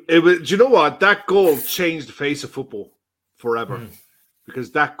it was. Do you know what? That goal changed the face of football forever,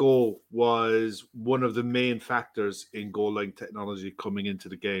 because that goal was one of the main factors in goal line technology coming into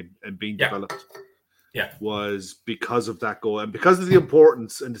the game and being developed. Yeah, was because of that goal and because of the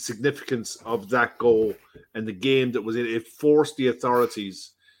importance and the significance of that goal and the game that was in it. It forced the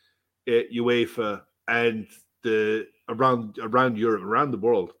authorities at UEFA and around Europe, around the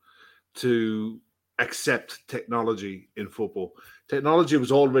world, to accept technology in football. Technology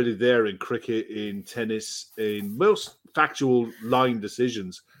was already there in cricket, in tennis, in most factual line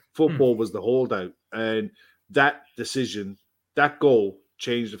decisions. Football was the holdout, and that decision, that goal,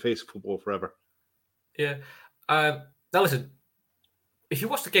 changed the face of football forever. Yeah. Now listen, if you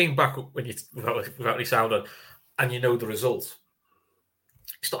watch the game back when you without any sound on, and you know the results,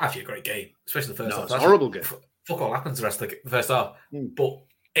 it's not actually a great game, especially the first half. It's a horrible game. Fuck all happens the rest of the first half. But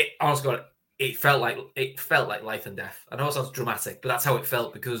it honestly, it felt like life and death. I know it sounds dramatic, but that's how it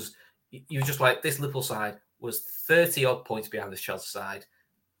felt, because you were just like, this Liverpool side was 30 odd points behind this Chelsea side.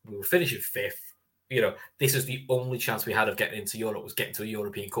 We were finishing fifth. This is the only chance we had of getting into Europe, was getting to a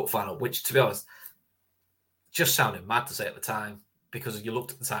European Cup final, which, to be honest, just sounded mad to say at the time, because you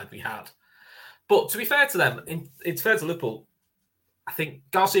looked at the side we had. But to be fair to them, it's fair to Liverpool. I think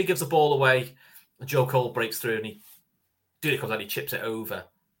Garcia gives the ball away, and Joe Cole breaks through, and he comes out, he chips it over.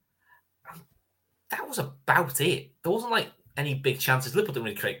 that was about it. There wasn't like any big chances. Liverpool didn't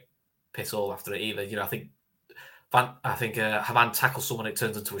really create piss all after it either. I think Haman tackles someone, it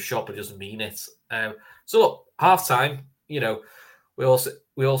turns into a shot, but he doesn't mean it. So look, half time, we all sort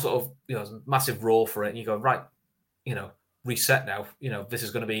of, massive roar for it, and you go, right, reset now. This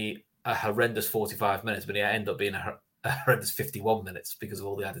is going to be a horrendous 45 minutes, but it ended up being a horrendous 51 minutes because of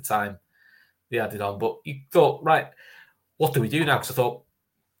all the added time they added on. But you thought, right, what do we do now? Because I thought,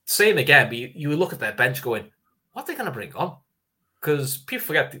 same again, but you would look at their bench going, what are they going to bring on? Because people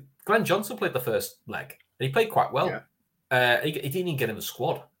forget, Glenn Johnson played the first leg, and he played quite well. Yeah. He didn't even get in the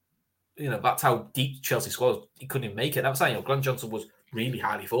squad. That's how deep Chelsea squad was. He couldn't even make it. I was saying, Glenn Johnson was really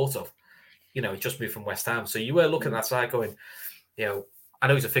highly thought of. He just moved from West Ham. So you were looking at that side going, I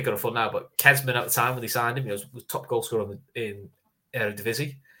know he's a figure of fun now, but Kesman at the time when they signed him, was top goal scorer in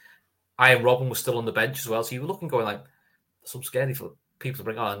Eredivisie. Ian Robben was still on the bench as well. So you were looking going like, some scary for people to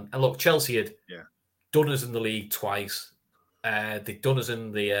bring on. And look, Chelsea had done us in the league twice. They'd done us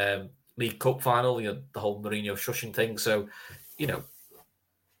in the League Cup final, the whole Mourinho shushing thing. So, you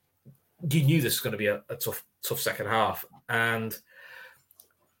knew this was going to be a tough second half. But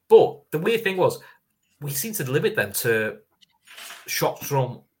the weird thing was, we seemed to limit them to shots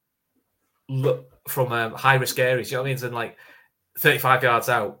from high risk areas. You know what I mean? And like 35 yards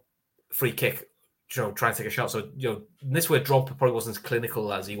out, free kick, try and take a shot. So, this where Drogba probably wasn't as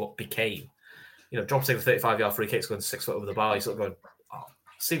clinical as he became. Drogba taking a 35-yard free kick, going 6 foot over the bar. He's sort of going,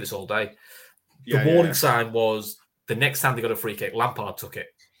 see this all day. The warning sign was the next time they got a free kick, Lampard took it.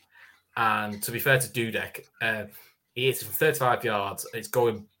 And to be fair to Dudek, he hits it from 35 yards. It's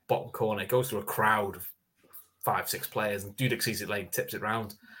going bottom corner. It goes through a crowd of 5-6 players, and Dudek sees it late, tips it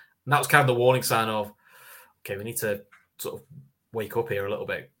round. And that was kind of the warning sign of, okay, we need to sort of wake up here a little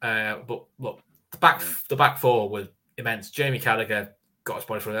bit. But look, the back four were immense. Jamie Carragher got his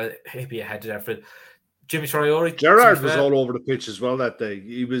body for it. Hippie headed everything. Jimmy Traore. Gerrard was all over the pitch as well that day.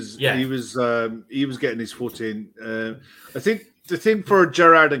 He was getting his foot in. I think the thing for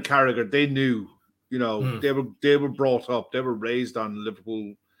Gerrard and Carragher, they knew, they were brought up, they were raised on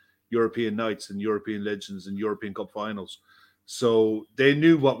Liverpool European nights and European legends and European Cup finals. So they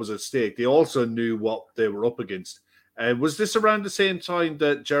knew what was at stake. They also knew what they were up against. Was this around the same time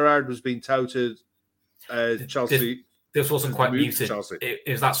that Gerrard was being touted Chelsea? This wasn't quite muted. It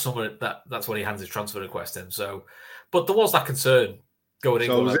was that summer that's when he hands his transfer request in. So, but there was that concern going in.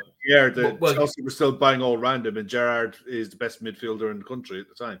 So was Chelsea were still buying all around him, and Gerrard is the best midfielder in the country at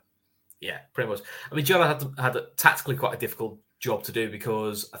the time. Yeah, pretty much. I mean, Gerrard had tactically quite a difficult job to do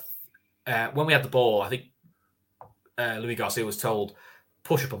because when we had the ball, I think Luis Garcia was told,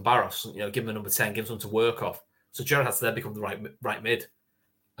 push up on Barros, give him a number 10, give him something to work off. So Gerrard had to then become the right mid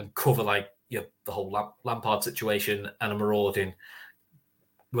and cover the whole Lampard situation and a marauding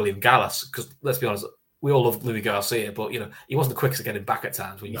William Gallas. Because let's be honest, we all love Luis Garcia, but he wasn't the quickest at getting back at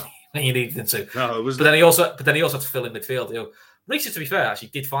times when you needed him to. No, it was. But then he also had to fill in midfield. Reece, to be fair, actually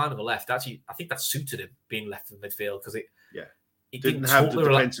did fine on the left. Actually, I think that suited him being left in midfield because it didn't have the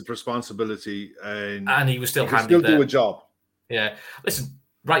defensive responsibility, and he was still handy. Still do a job. Yeah, listen,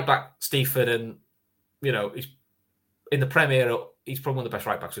 right back Stephen, and he's in the Premier. He's probably one of the best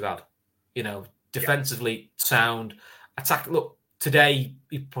right backs we've had. Defensively sound, attack. Look, today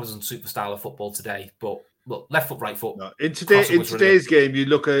he probably doesn't suit the style of football today, but look, left foot, right foot. No, in today's game, you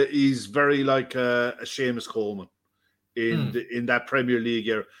look at he's very like a Seamus Coleman in that Premier League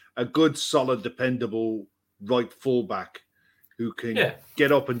era, a good, solid, dependable right fullback who can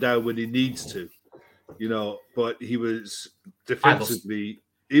get up and down when he needs to. But he was defensively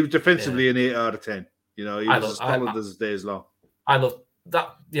an 8 out of 10. He was as solid as his days long. I love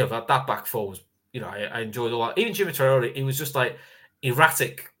that. That back four was. I enjoyed a lot. Even Jimmy Traore, he was just like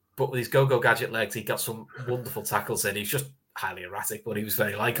erratic, but with his go-go gadget legs, he got some wonderful tackles in. He was just highly erratic, but he was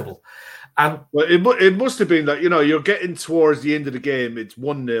very likable. And it must have been that you're getting towards the end of the game. It's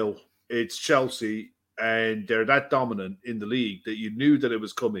 1-0. It's Chelsea, and they're that dominant in the league that you knew that it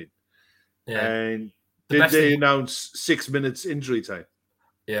was coming. Yeah. And did they announce 6 minutes injury time?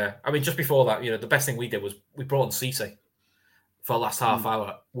 Yeah, I mean, just before that, the best thing we did was we brought on Cisse for the last half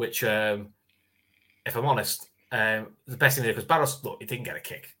hour, which, if I'm honest, the best thing they did, because Barros, look, he didn't get a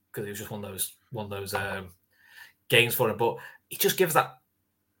kick because it was just one of those games for him, but it just gives that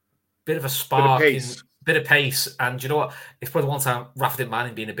bit of a spark, bit of pace. And you know what? It's probably the one time Rafa didn't mind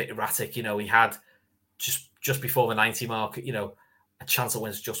him being a bit erratic. He had just before the 90 mark, a chance that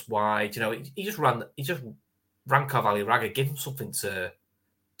went just wide. He just ran Carvalho Raga, give him something to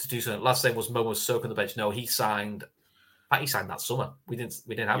do something. Last name was Momo Soak on the bench. No, he signed that summer. We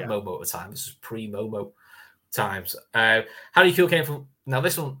didn't have Momo at the time. This is pre-Momo times. How do you feel came from now?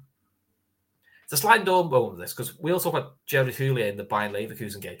 This one, the sliding door moment of this, because we also talk about Jerry Houllier in the Bayern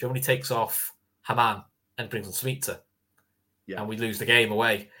Leverkusen game. When he takes off Haman and brings on Smeeta, and we lose the game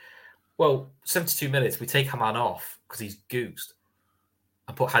away. Well, 72 minutes, we take Haman off because he's goosed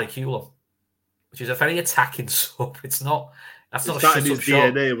and put Harry Kewell on, which is a very attacking sub. That's not a shut-up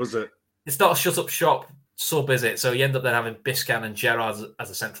shop. DNA, was it? It's not a shut-up shop sub, is it? So you end up then having Biscan and Gerrard as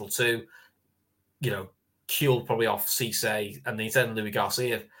a central two. You know, Kewell probably off Cisse, and then Louis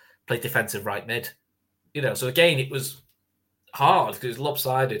Garcia played defensive right mid. You know, so again, it was hard because it was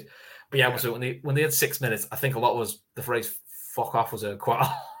lopsided. But yeah, so when they had 6 minutes, I think a lot was the phrase "fuck off" was quite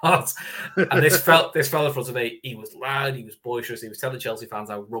hard. And this fella in front of me, he was loud, he was boisterous, he was telling Chelsea fans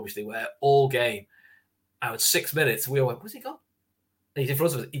how rubbish they were all game. And at 6 minutes, we all went, "Where's he gone?" And he's in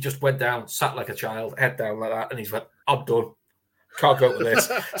front of us. He just went down, sat like a child, head down like that, and he's went, "I'm done. Can't go with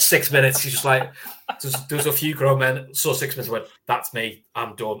this." 6 minutes, he's just like, there was a few grown men, saw 6 minutes, went, "That's me,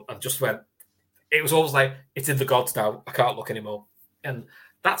 I'm done," and just went. It was almost like, it's in the gods now, I can't look anymore. And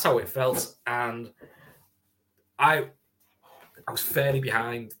that's how it felt. And I was fairly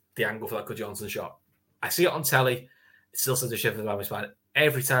behind the angle for that Good Johnson shot. I see it on telly, it still sends a shiver down my spine.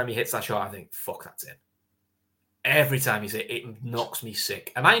 Every time he hits that shot, I think, fuck, that's it. Every time he's it knocks me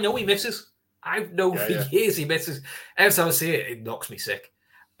sick. And I know he misses. I know for years he misses. Every time I see it, it knocks me sick.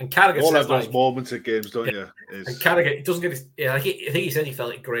 And Carragher all have those moments at games, don't you? And Carragher, it doesn't get his. Yeah, I think he said he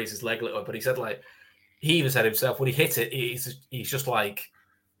felt it grazed his leg a little, but he said he even said himself when he hit it, he's just like.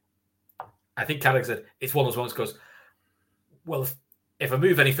 I think Carragher said it's one of those moments goes, well, if I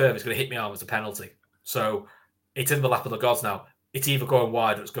move any further, it's going to hit my arm as a penalty. So it's in the lap of the gods now. It's either going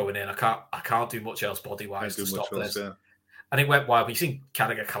wide or it's going in. I can't do much else body wise to stop this. Yeah. And it went wide. But you see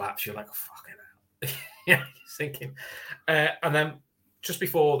Carragher collapse. You're like, oh, fucking hell. Yeah, he's thinking. And then. Just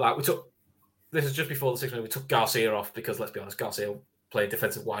before that, this is just before the 6 minutes, we took Garcia off because, let's be honest, Garcia played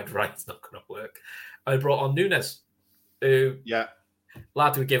defensive wide right. It's not going to work. I brought on Nunes, who,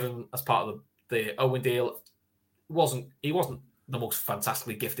 lad who given as part of the Owen deal, he wasn't the most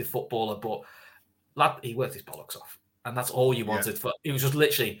fantastically gifted footballer, but lad, he worked his bollocks off. And that's all you wanted. It was just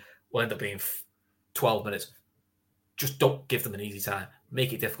literally, will end up being 12 minutes. Just don't give them an easy time.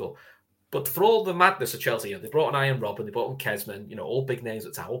 Make it difficult. But for all the madness of Chelsea, they brought an Iron Robin, they brought on Kesman, all big names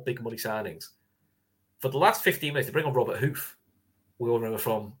at the time, all big money signings. For the last 15 minutes, they bring on Robert Hoof. We all remember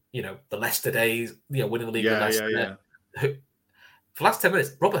from, the Leicester days, winning the league with Leicester. For the last 10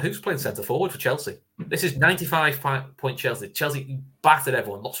 minutes, Robert Hoof's playing centre forward for Chelsea. This is 95-point Chelsea. Chelsea battered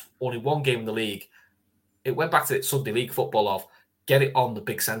everyone, lost only one game in the league. It went back to Sunday league football of get it on the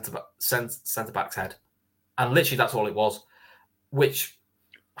big centre-back's head. And literally that's all it was, which...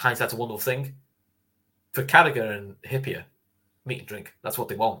 hindsight's a wonderful thing. For Carragher and Hippier, meat and drink. That's what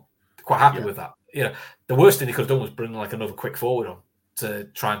they want. They're quite happy with that. The worst thing they could have done was bring another quick forward on to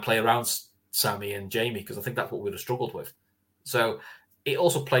try and play around Sammy and Jamie, because I think that's what we would have struggled with. So it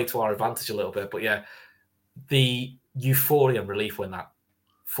also played to our advantage a little bit. But yeah, the euphoria and relief when that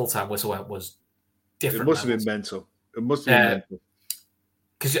full-time whistle went was different. It must have been mental.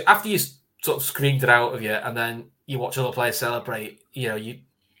 Because after you sort of screamed it out of you and then you watch other players celebrate, you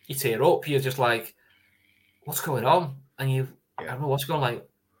tear up. You're just like, what's going on? And I don't know what's going on. Like,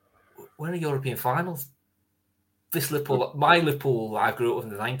 we're in a European finals. This Liverpool, my Liverpool, I grew up in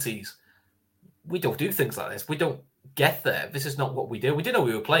the 90s. We don't do things like this. We don't get there. This is not what we do. We didn't know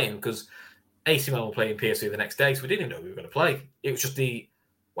we were playing because AC Milan were playing PSV the next day, so we didn't even know we were going to play. It was just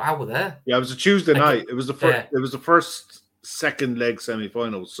wow, we're there. Yeah, it was a Tuesday night. It was the first. It was the first second leg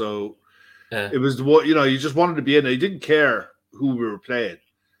semi-final. So it was what you just wanted to be in it. You didn't care who we were playing.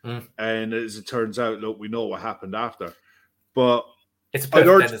 And as it turns out, look, we know what happened after. But I'd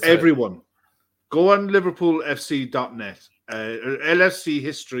urge everyone, go on liverpoolfc.net,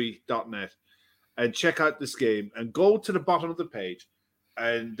 lfchistory.net, and check out this game and go to the bottom of the page.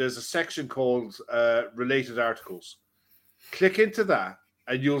 And there's a section called related articles. Click into that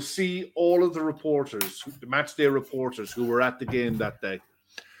and you'll see all of the reporters, the match day reporters who were at the game that day.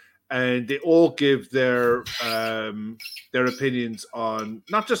 And they all give their opinions on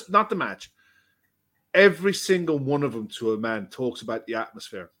not the match. Every single one of them, to a man, talks about the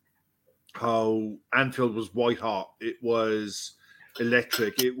atmosphere. How Anfield was white hot. It was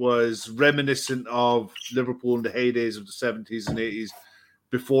electric. It was reminiscent of Liverpool in the heydays of the 70s and 80s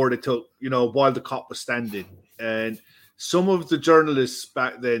before they took, while the cop was standing. And some of the journalists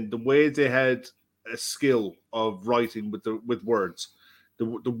back then, the way they had a skill of writing with words.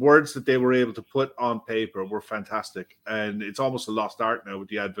 The words that they were able to put on paper were fantastic. And it's almost a lost art now with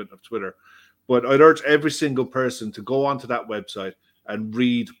the advent of Twitter. But I'd urge every single person to go onto that website and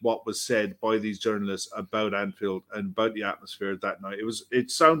read what was said by these journalists about Anfield and about the atmosphere that night.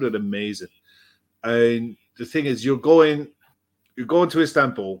 It sounded amazing. And the thing is, you're going to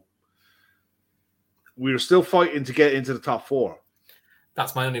Istanbul. We're still fighting to get into the top 4.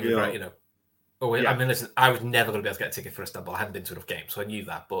 That's my only regret, I mean, listen, I was never going to be able to get a ticket for Istanbul. I hadn't been to enough games, so I knew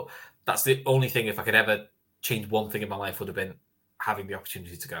that. But that's the only thing, if I could ever change one thing in my life, would have been having the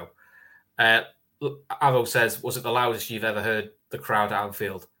opportunity to go. Avo says, was it the loudest you've ever heard the crowd at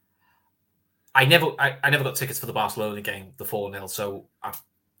Anfield? I never got tickets for the Barcelona game, the 4-0. So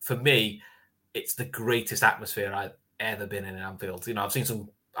for me, it's the greatest atmosphere I've ever been in Anfield.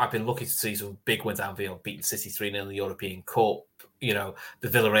 I've been lucky to see some big wins at Anfield, beating City 3-0 in the European Cup. The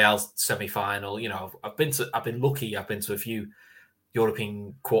Villarreal semi-final. I've been lucky. I've been to a few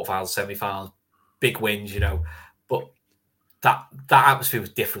European quarterfinals, semi-finals, big wins. But that atmosphere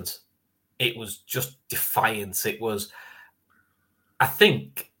was different. It was just defiance. It was, I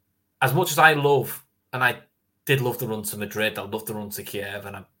think, as much as I love, and I did love the run to Madrid, I loved the run to Kiev,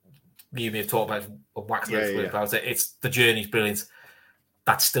 and you may have talked about about it. It's the journey's brilliant.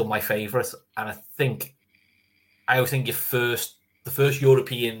 That's still my favourite, and I always think the first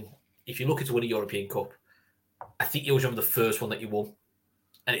European. If you're looking to win a European Cup, I think you always remember the first one that you won,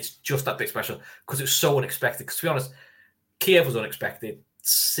 and it's just that bit special because it was so unexpected. Because to be honest, Kiev was unexpected,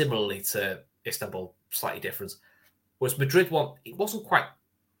 similarly to Istanbul, slightly different. Whereas Madrid one, it wasn't quite.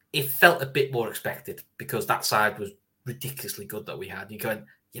 It felt a bit more expected because that side was ridiculously good that we had. You're going,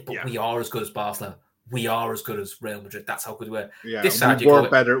 we are as good as Barcelona. We are as good as Real Madrid. That's how good we were. Yeah, this side, we were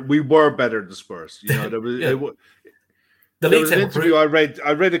better. We were better than Spurs. There was an interview I read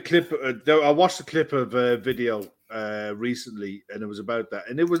a clip. I watched a clip of a video recently, and it was about that.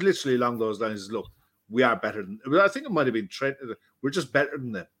 And it was literally along those lines. Look, we are better than. I think it might have been Trent. We're just better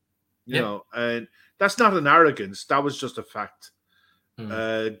than them. You know, and that's not an arrogance. That was just a fact.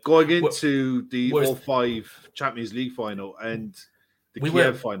 Going into the 05 Champions League final and the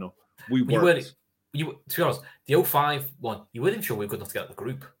Kiev final, we weren't. To be honest, the 05 one, you weren't even sure we were good enough to get out of the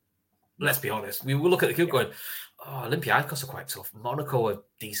group. Let's be honest. We were looking at the group going, Olympiacos are quite tough. Monaco are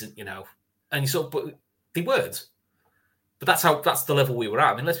decent, and but they weren't. But that's the level we were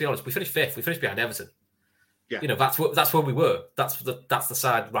at. I mean, let's be honest. We finished 5th. We finished behind Everton. Yeah, that's where we were. That's the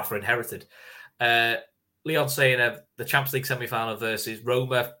side Rafa inherited. Leon saying the Champions League semi-final versus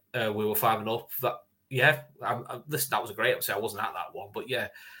Roma, we were 5-0. Listen, that was a great upset. I wasn't at that one, but yeah,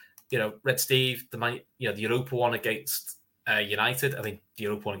 Red Steve, the Europa one against United. I think the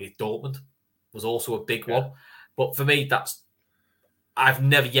Europa one against Dortmund was also a big one. But for me, I've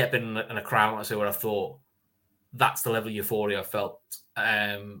never yet been in a crowd, I say, where I thought that's the level of euphoria I felt.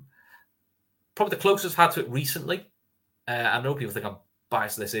 Probably the closest I've had to it recently. I know people think I'm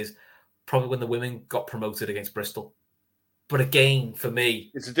biased to this, is probably when the women got promoted against Bristol. But again, for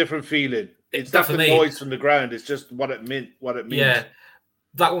me, it's a different feeling. It's not the noise from the ground. It's just what it meant. What it means. Yeah,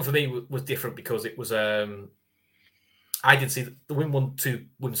 that one for me was different because it was. I did see the women won 2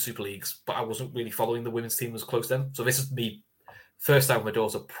 women's Super Leagues, but I wasn't really following the women's team as close to them. So this is me first time with my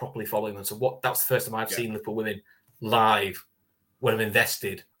daughter properly following them. So that was the first time I've seen Liverpool women live when I'm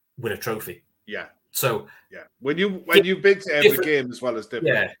invested win a trophy. Yeah. So when you've been to every game as well as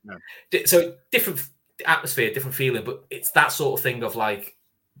different. Yeah. So different atmosphere, different feeling, but it's that sort of thing of like,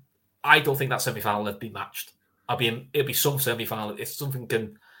 I don't think that semi-final will be matched. It'll be some semi-final. If something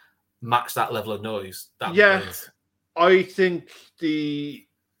can match that level of noise, I think the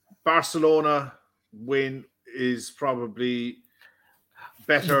Barcelona win is probably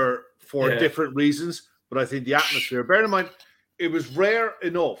better for different reasons, but I think the atmosphere, bear in mind, it was rare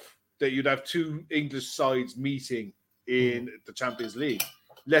enough that you'd have 2 English sides meeting in the Champions League,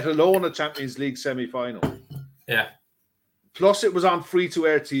 let alone a Champions League semi-final. Yeah. Plus, it was on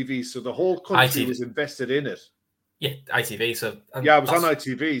free-to-air TV, so the whole country was invested in it. Yeah, ITV. So it was on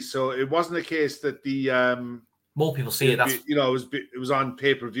ITV, so it wasn't a case that the more people see it. It was on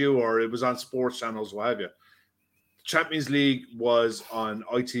pay-per-view or it was on sports channels, what have you. Champions League was on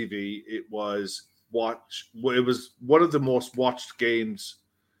ITV. It was one of the most watched games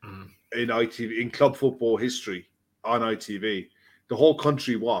in ITV in club football history on ITV. The whole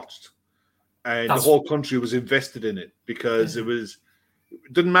country watched, and the whole country was invested in it because it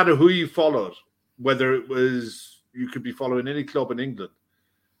didn't matter who you followed, whether it was you could be following any club in England.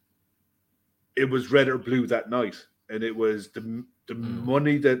 It was red or blue that night, and it was the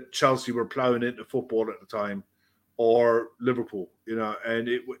money that Chelsea were ploughing into football at the time, or Liverpool, and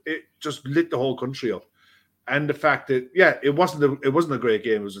it just lit the whole country up. And the fact that it wasn't a great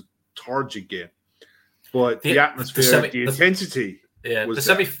game; it was a turgid game, but the atmosphere, the intensity,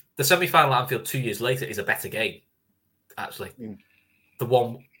 the semi-final at Anfield 2 years later is a better game, actually. The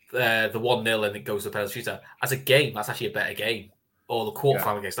 1-0 and it goes to penalty shootout as a game. That's actually a better game. Or the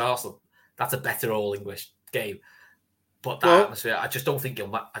quarterfinal against Arsenal. That's a better all English game. But that atmosphere, I just don't think you'll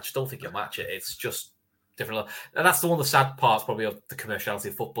match it. It's just different. And that's one of the sad parts, probably, of the commerciality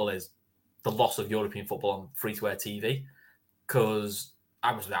of football is the loss of European football on free-to-air TV. Because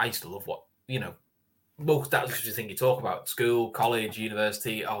I used to love most that's the thing you talk about: school, college,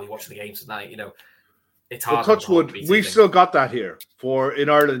 university. Oh, you're watching the games tonight. It's hard. Well, touchwood, we've still got that here. In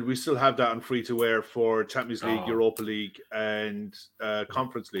Ireland, we still have that on free-to-air for Champions League, Europa League, and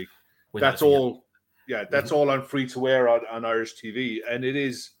Conference League. That's all. Yeah, that's all on free-to-air on Irish TV, and it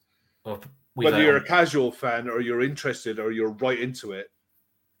is. Whether you're a casual fan or you're interested or you're right into it,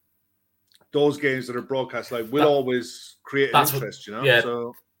 those games that are broadcast live will always create an interest. Yeah,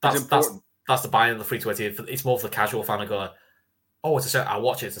 so that's important. That's the buy-in of the free-to-air TV. It's more for the casual fan. I go, I'll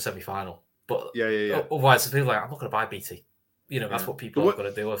watch it. It's a semi-final. But otherwise, people are like, I'm not going to buy BT. That's what people are going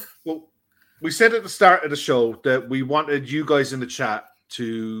to deal with. Well, we said at the start of the show that we wanted you guys in the chat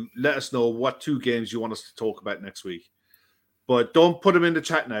to let us know what 2 games you want us to talk about next week. But don't put them in the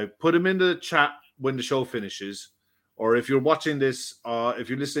chat now. Put them in the chat when the show finishes. Or if you're watching this, if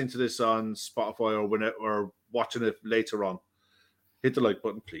you're listening to this on Spotify or watching it later on, hit the like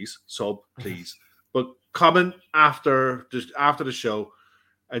button, please. Please. But comment after the show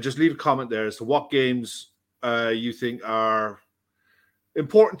and just leave a comment there as to what games you think are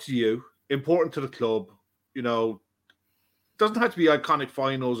important to you, important to the club. Doesn't have to be iconic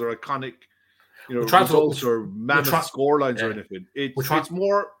finals or iconic, results or mammoth scorelines or anything. It's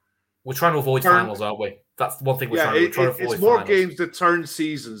more. We're trying to avoid finals, aren't we? That's one thing we're trying to avoid. It's more games that turn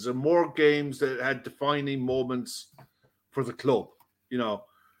seasons and more games that had defining moments for the club,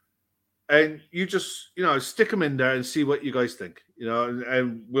 And you just, stick them in there and see what you guys think,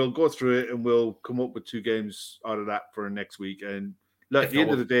 and we'll go through it and we'll come up with 2 games out of that for next week. And at the end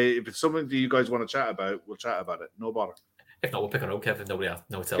of the day, if it's something that you guys want to chat about, we'll chat about it. No bother. If not, we'll pick our own, Kev, if nobody else.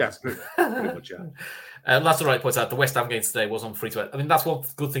 No one tells us. Pretty much, yeah. That's the right point out. The West Ham game today was on free-to-air. I mean, that's one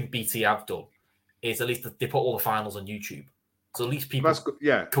good thing BT have done, is at least they put all the finals on YouTube. So at least people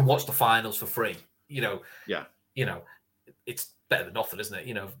can watch the finals for free. It's better than nothing, isn't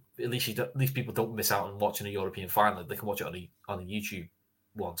it? At least people don't miss out on watching a European final. They can watch it on a YouTube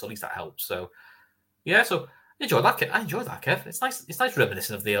one. So at least that helps. So, so enjoy that, Kev. I enjoyed that, Kev. It's nice. It's nice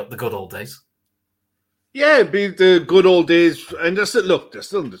reminiscing of the good old days. Yeah, it'd be the good old days, and they're still in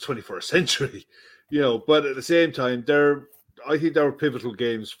the 21st century, But at the same time, I think they were pivotal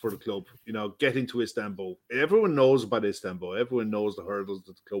games for the club. Getting to Istanbul, everyone knows about Istanbul. Everyone knows the hurdles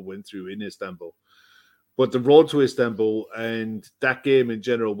that the club went through in Istanbul. But the road to Istanbul and that game in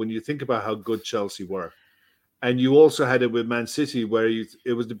general, when you think about how good Chelsea were, and you also had it with Man City, where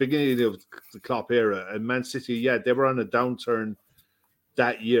it was the beginning of the Klopp era, and Man City, they were on a downturn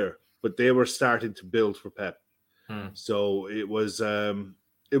that year. But they were starting to build for Pep. So it was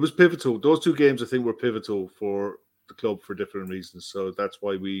pivotal. Those 2 games, I think, were pivotal for the club for different reasons. So that's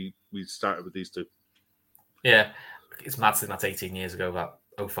why we started with these 2. Yeah. It's mad saying that's 18 years ago, that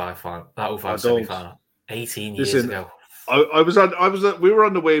 05 final. That 05 semi-final. 18 years ago. We were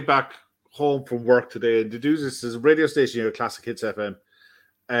on the way back home from work today, and they do this as a radio station here, Classic Hits FM.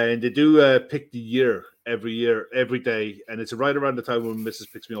 And they do pick the year, every day. And it's right around the time when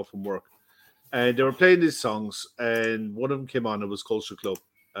Mrs. picks me up from work. And they were playing these songs, and one of them came on. It was Culture Club.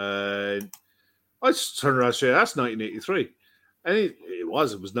 And I just turned around and said, that's 1983. And it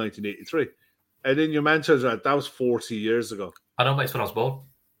was 1983. And then your man turns around, that was 40 years ago. I know, mate, it's when I was born.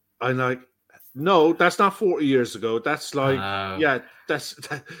 I'm like, no, that's not 40 years ago. That's like, that's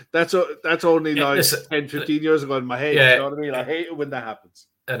only like 10, 15 years ago in my head. You know what I mean? I hate it when that happens.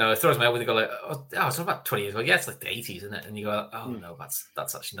 I know, it throws me out when they go like, it's about 20 years ago. Yeah, it's like the 80s, isn't it? And you go, no, that's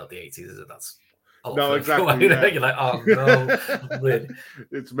actually not the 80s, is it? That's no, exactly. You're like, oh no, really?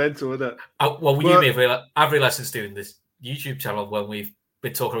 It's mental, isn't it? I've realised since doing this YouTube channel when we've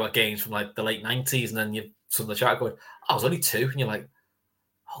been talking about games from like the late 90s, and then some of the chat going, I was only 2, and you're like,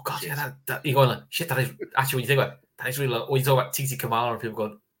 oh god, that you're going like, shit, that is actually, when you think about it, that is really. Or you talk about TT Kamara, and people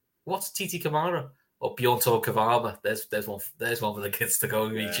going, what's TT Kamara? Or Bjorn Kavama. There's one for the kids to go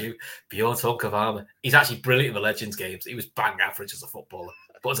and meet you. Bjorn Kavama. He's actually brilliant in the Legends games. He was bang average as a footballer,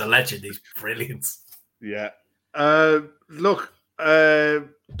 but as a legend, he's brilliant. Yeah. Look,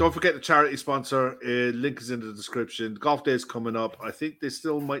 don't forget the charity sponsor. Link is in the description. Golf Day is coming up. I think they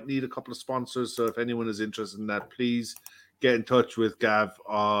still might need a couple of sponsors. So if anyone is interested in that, please get in touch with Gav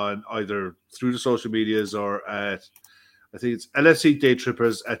on either through the social medias or at, I think it's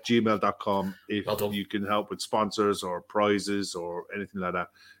lfcdaytrippers@gmail.com if you can help with sponsors or prizes or anything like that.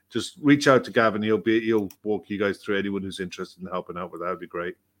 Just reach out to Gavin. He'll walk you guys through anyone who's interested in helping out with that. Would be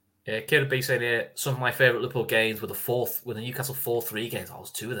great. Yeah, Kieran B saying here, some of my favourite Liverpool games were the Newcastle 4-3 games. There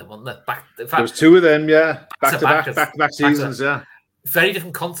was two of them, wasn't there? In fact, there was two of them, yeah. Back to back seasons, yeah. Very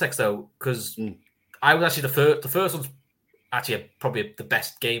different context though, because I was actually the first one's actually probably the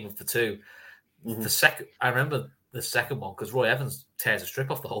best game of the two. The second, I remember the second one because Roy Evans tears a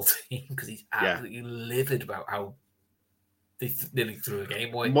strip off the whole team because he's absolutely livid about how they nearly threw a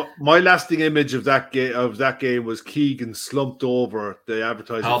game away. My lasting image of that game was Keegan slumped over the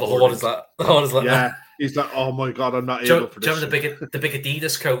advertising. Oh, the horn is like that. He's like, oh my god, I'm not able for this. Do you remember the big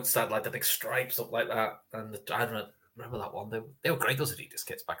Adidas coats that had like the big stripes up like that? And I don't remember that one. They were great, those Adidas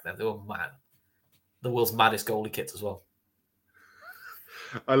kits back then. They were mad. The world's maddest goalie kits as well.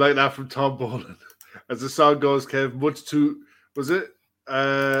 I like that from Tom Boland. As the song goes, Kev, much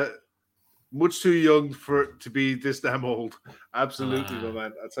too young to be this damn old. Absolutely, my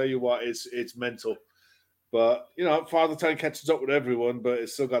man. I tell you what, it's mental. But Father Time catches up with everyone, but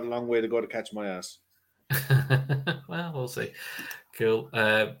it's still got a long way to go to catch my ass. Well, we'll see. Cool.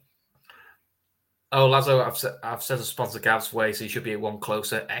 Laszlo, I've said a sponsor Gav's way, so you should be one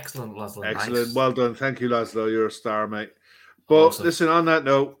closer. Excellent, Laszlo. Excellent. Nice. Well done. Thank you, Laszlo. You're a star, mate. But awesome. Listen, on that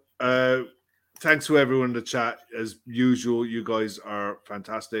note, thanks to everyone in the chat. As usual, you guys are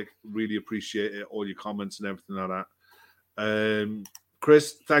fantastic. Really appreciate it, all your comments and everything like that.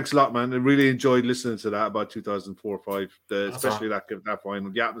 Chris, thanks a lot, man. I really enjoyed listening to that about 2004-05, especially that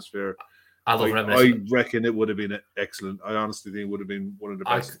final. The atmosphere. I reckon it would have been excellent. I honestly think it would have been one of the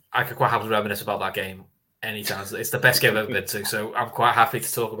best. I could quite happily reminisce about that game anytime. It's the best game I've ever been to, so I'm quite happy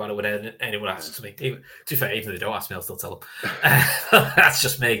to talk about it when anyone asks me. To be fair, even if they don't ask me, I'll still tell them. That's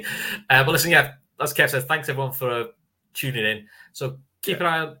just me. But listen, as Kev said, thanks everyone for tuning in. So keep an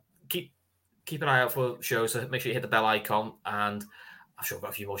eye out for shows. So make sure you hit the bell icon, and I'm sure I've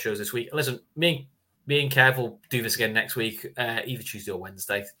got a few more shows this week. And listen, me and Kev will do this again next week, either Tuesday or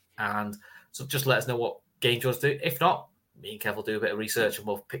Wednesday. And so just let us know what games you want to do. If not, me and Kev will do a bit of research and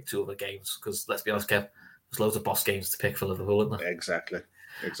we'll pick two other games because let's be honest, Kev, there's loads of boss games to pick for Liverpool, isn't there? Exactly.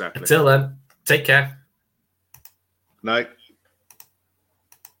 Until then, take care. Night.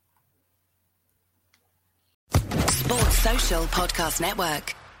 Sports Social Podcast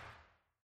Network.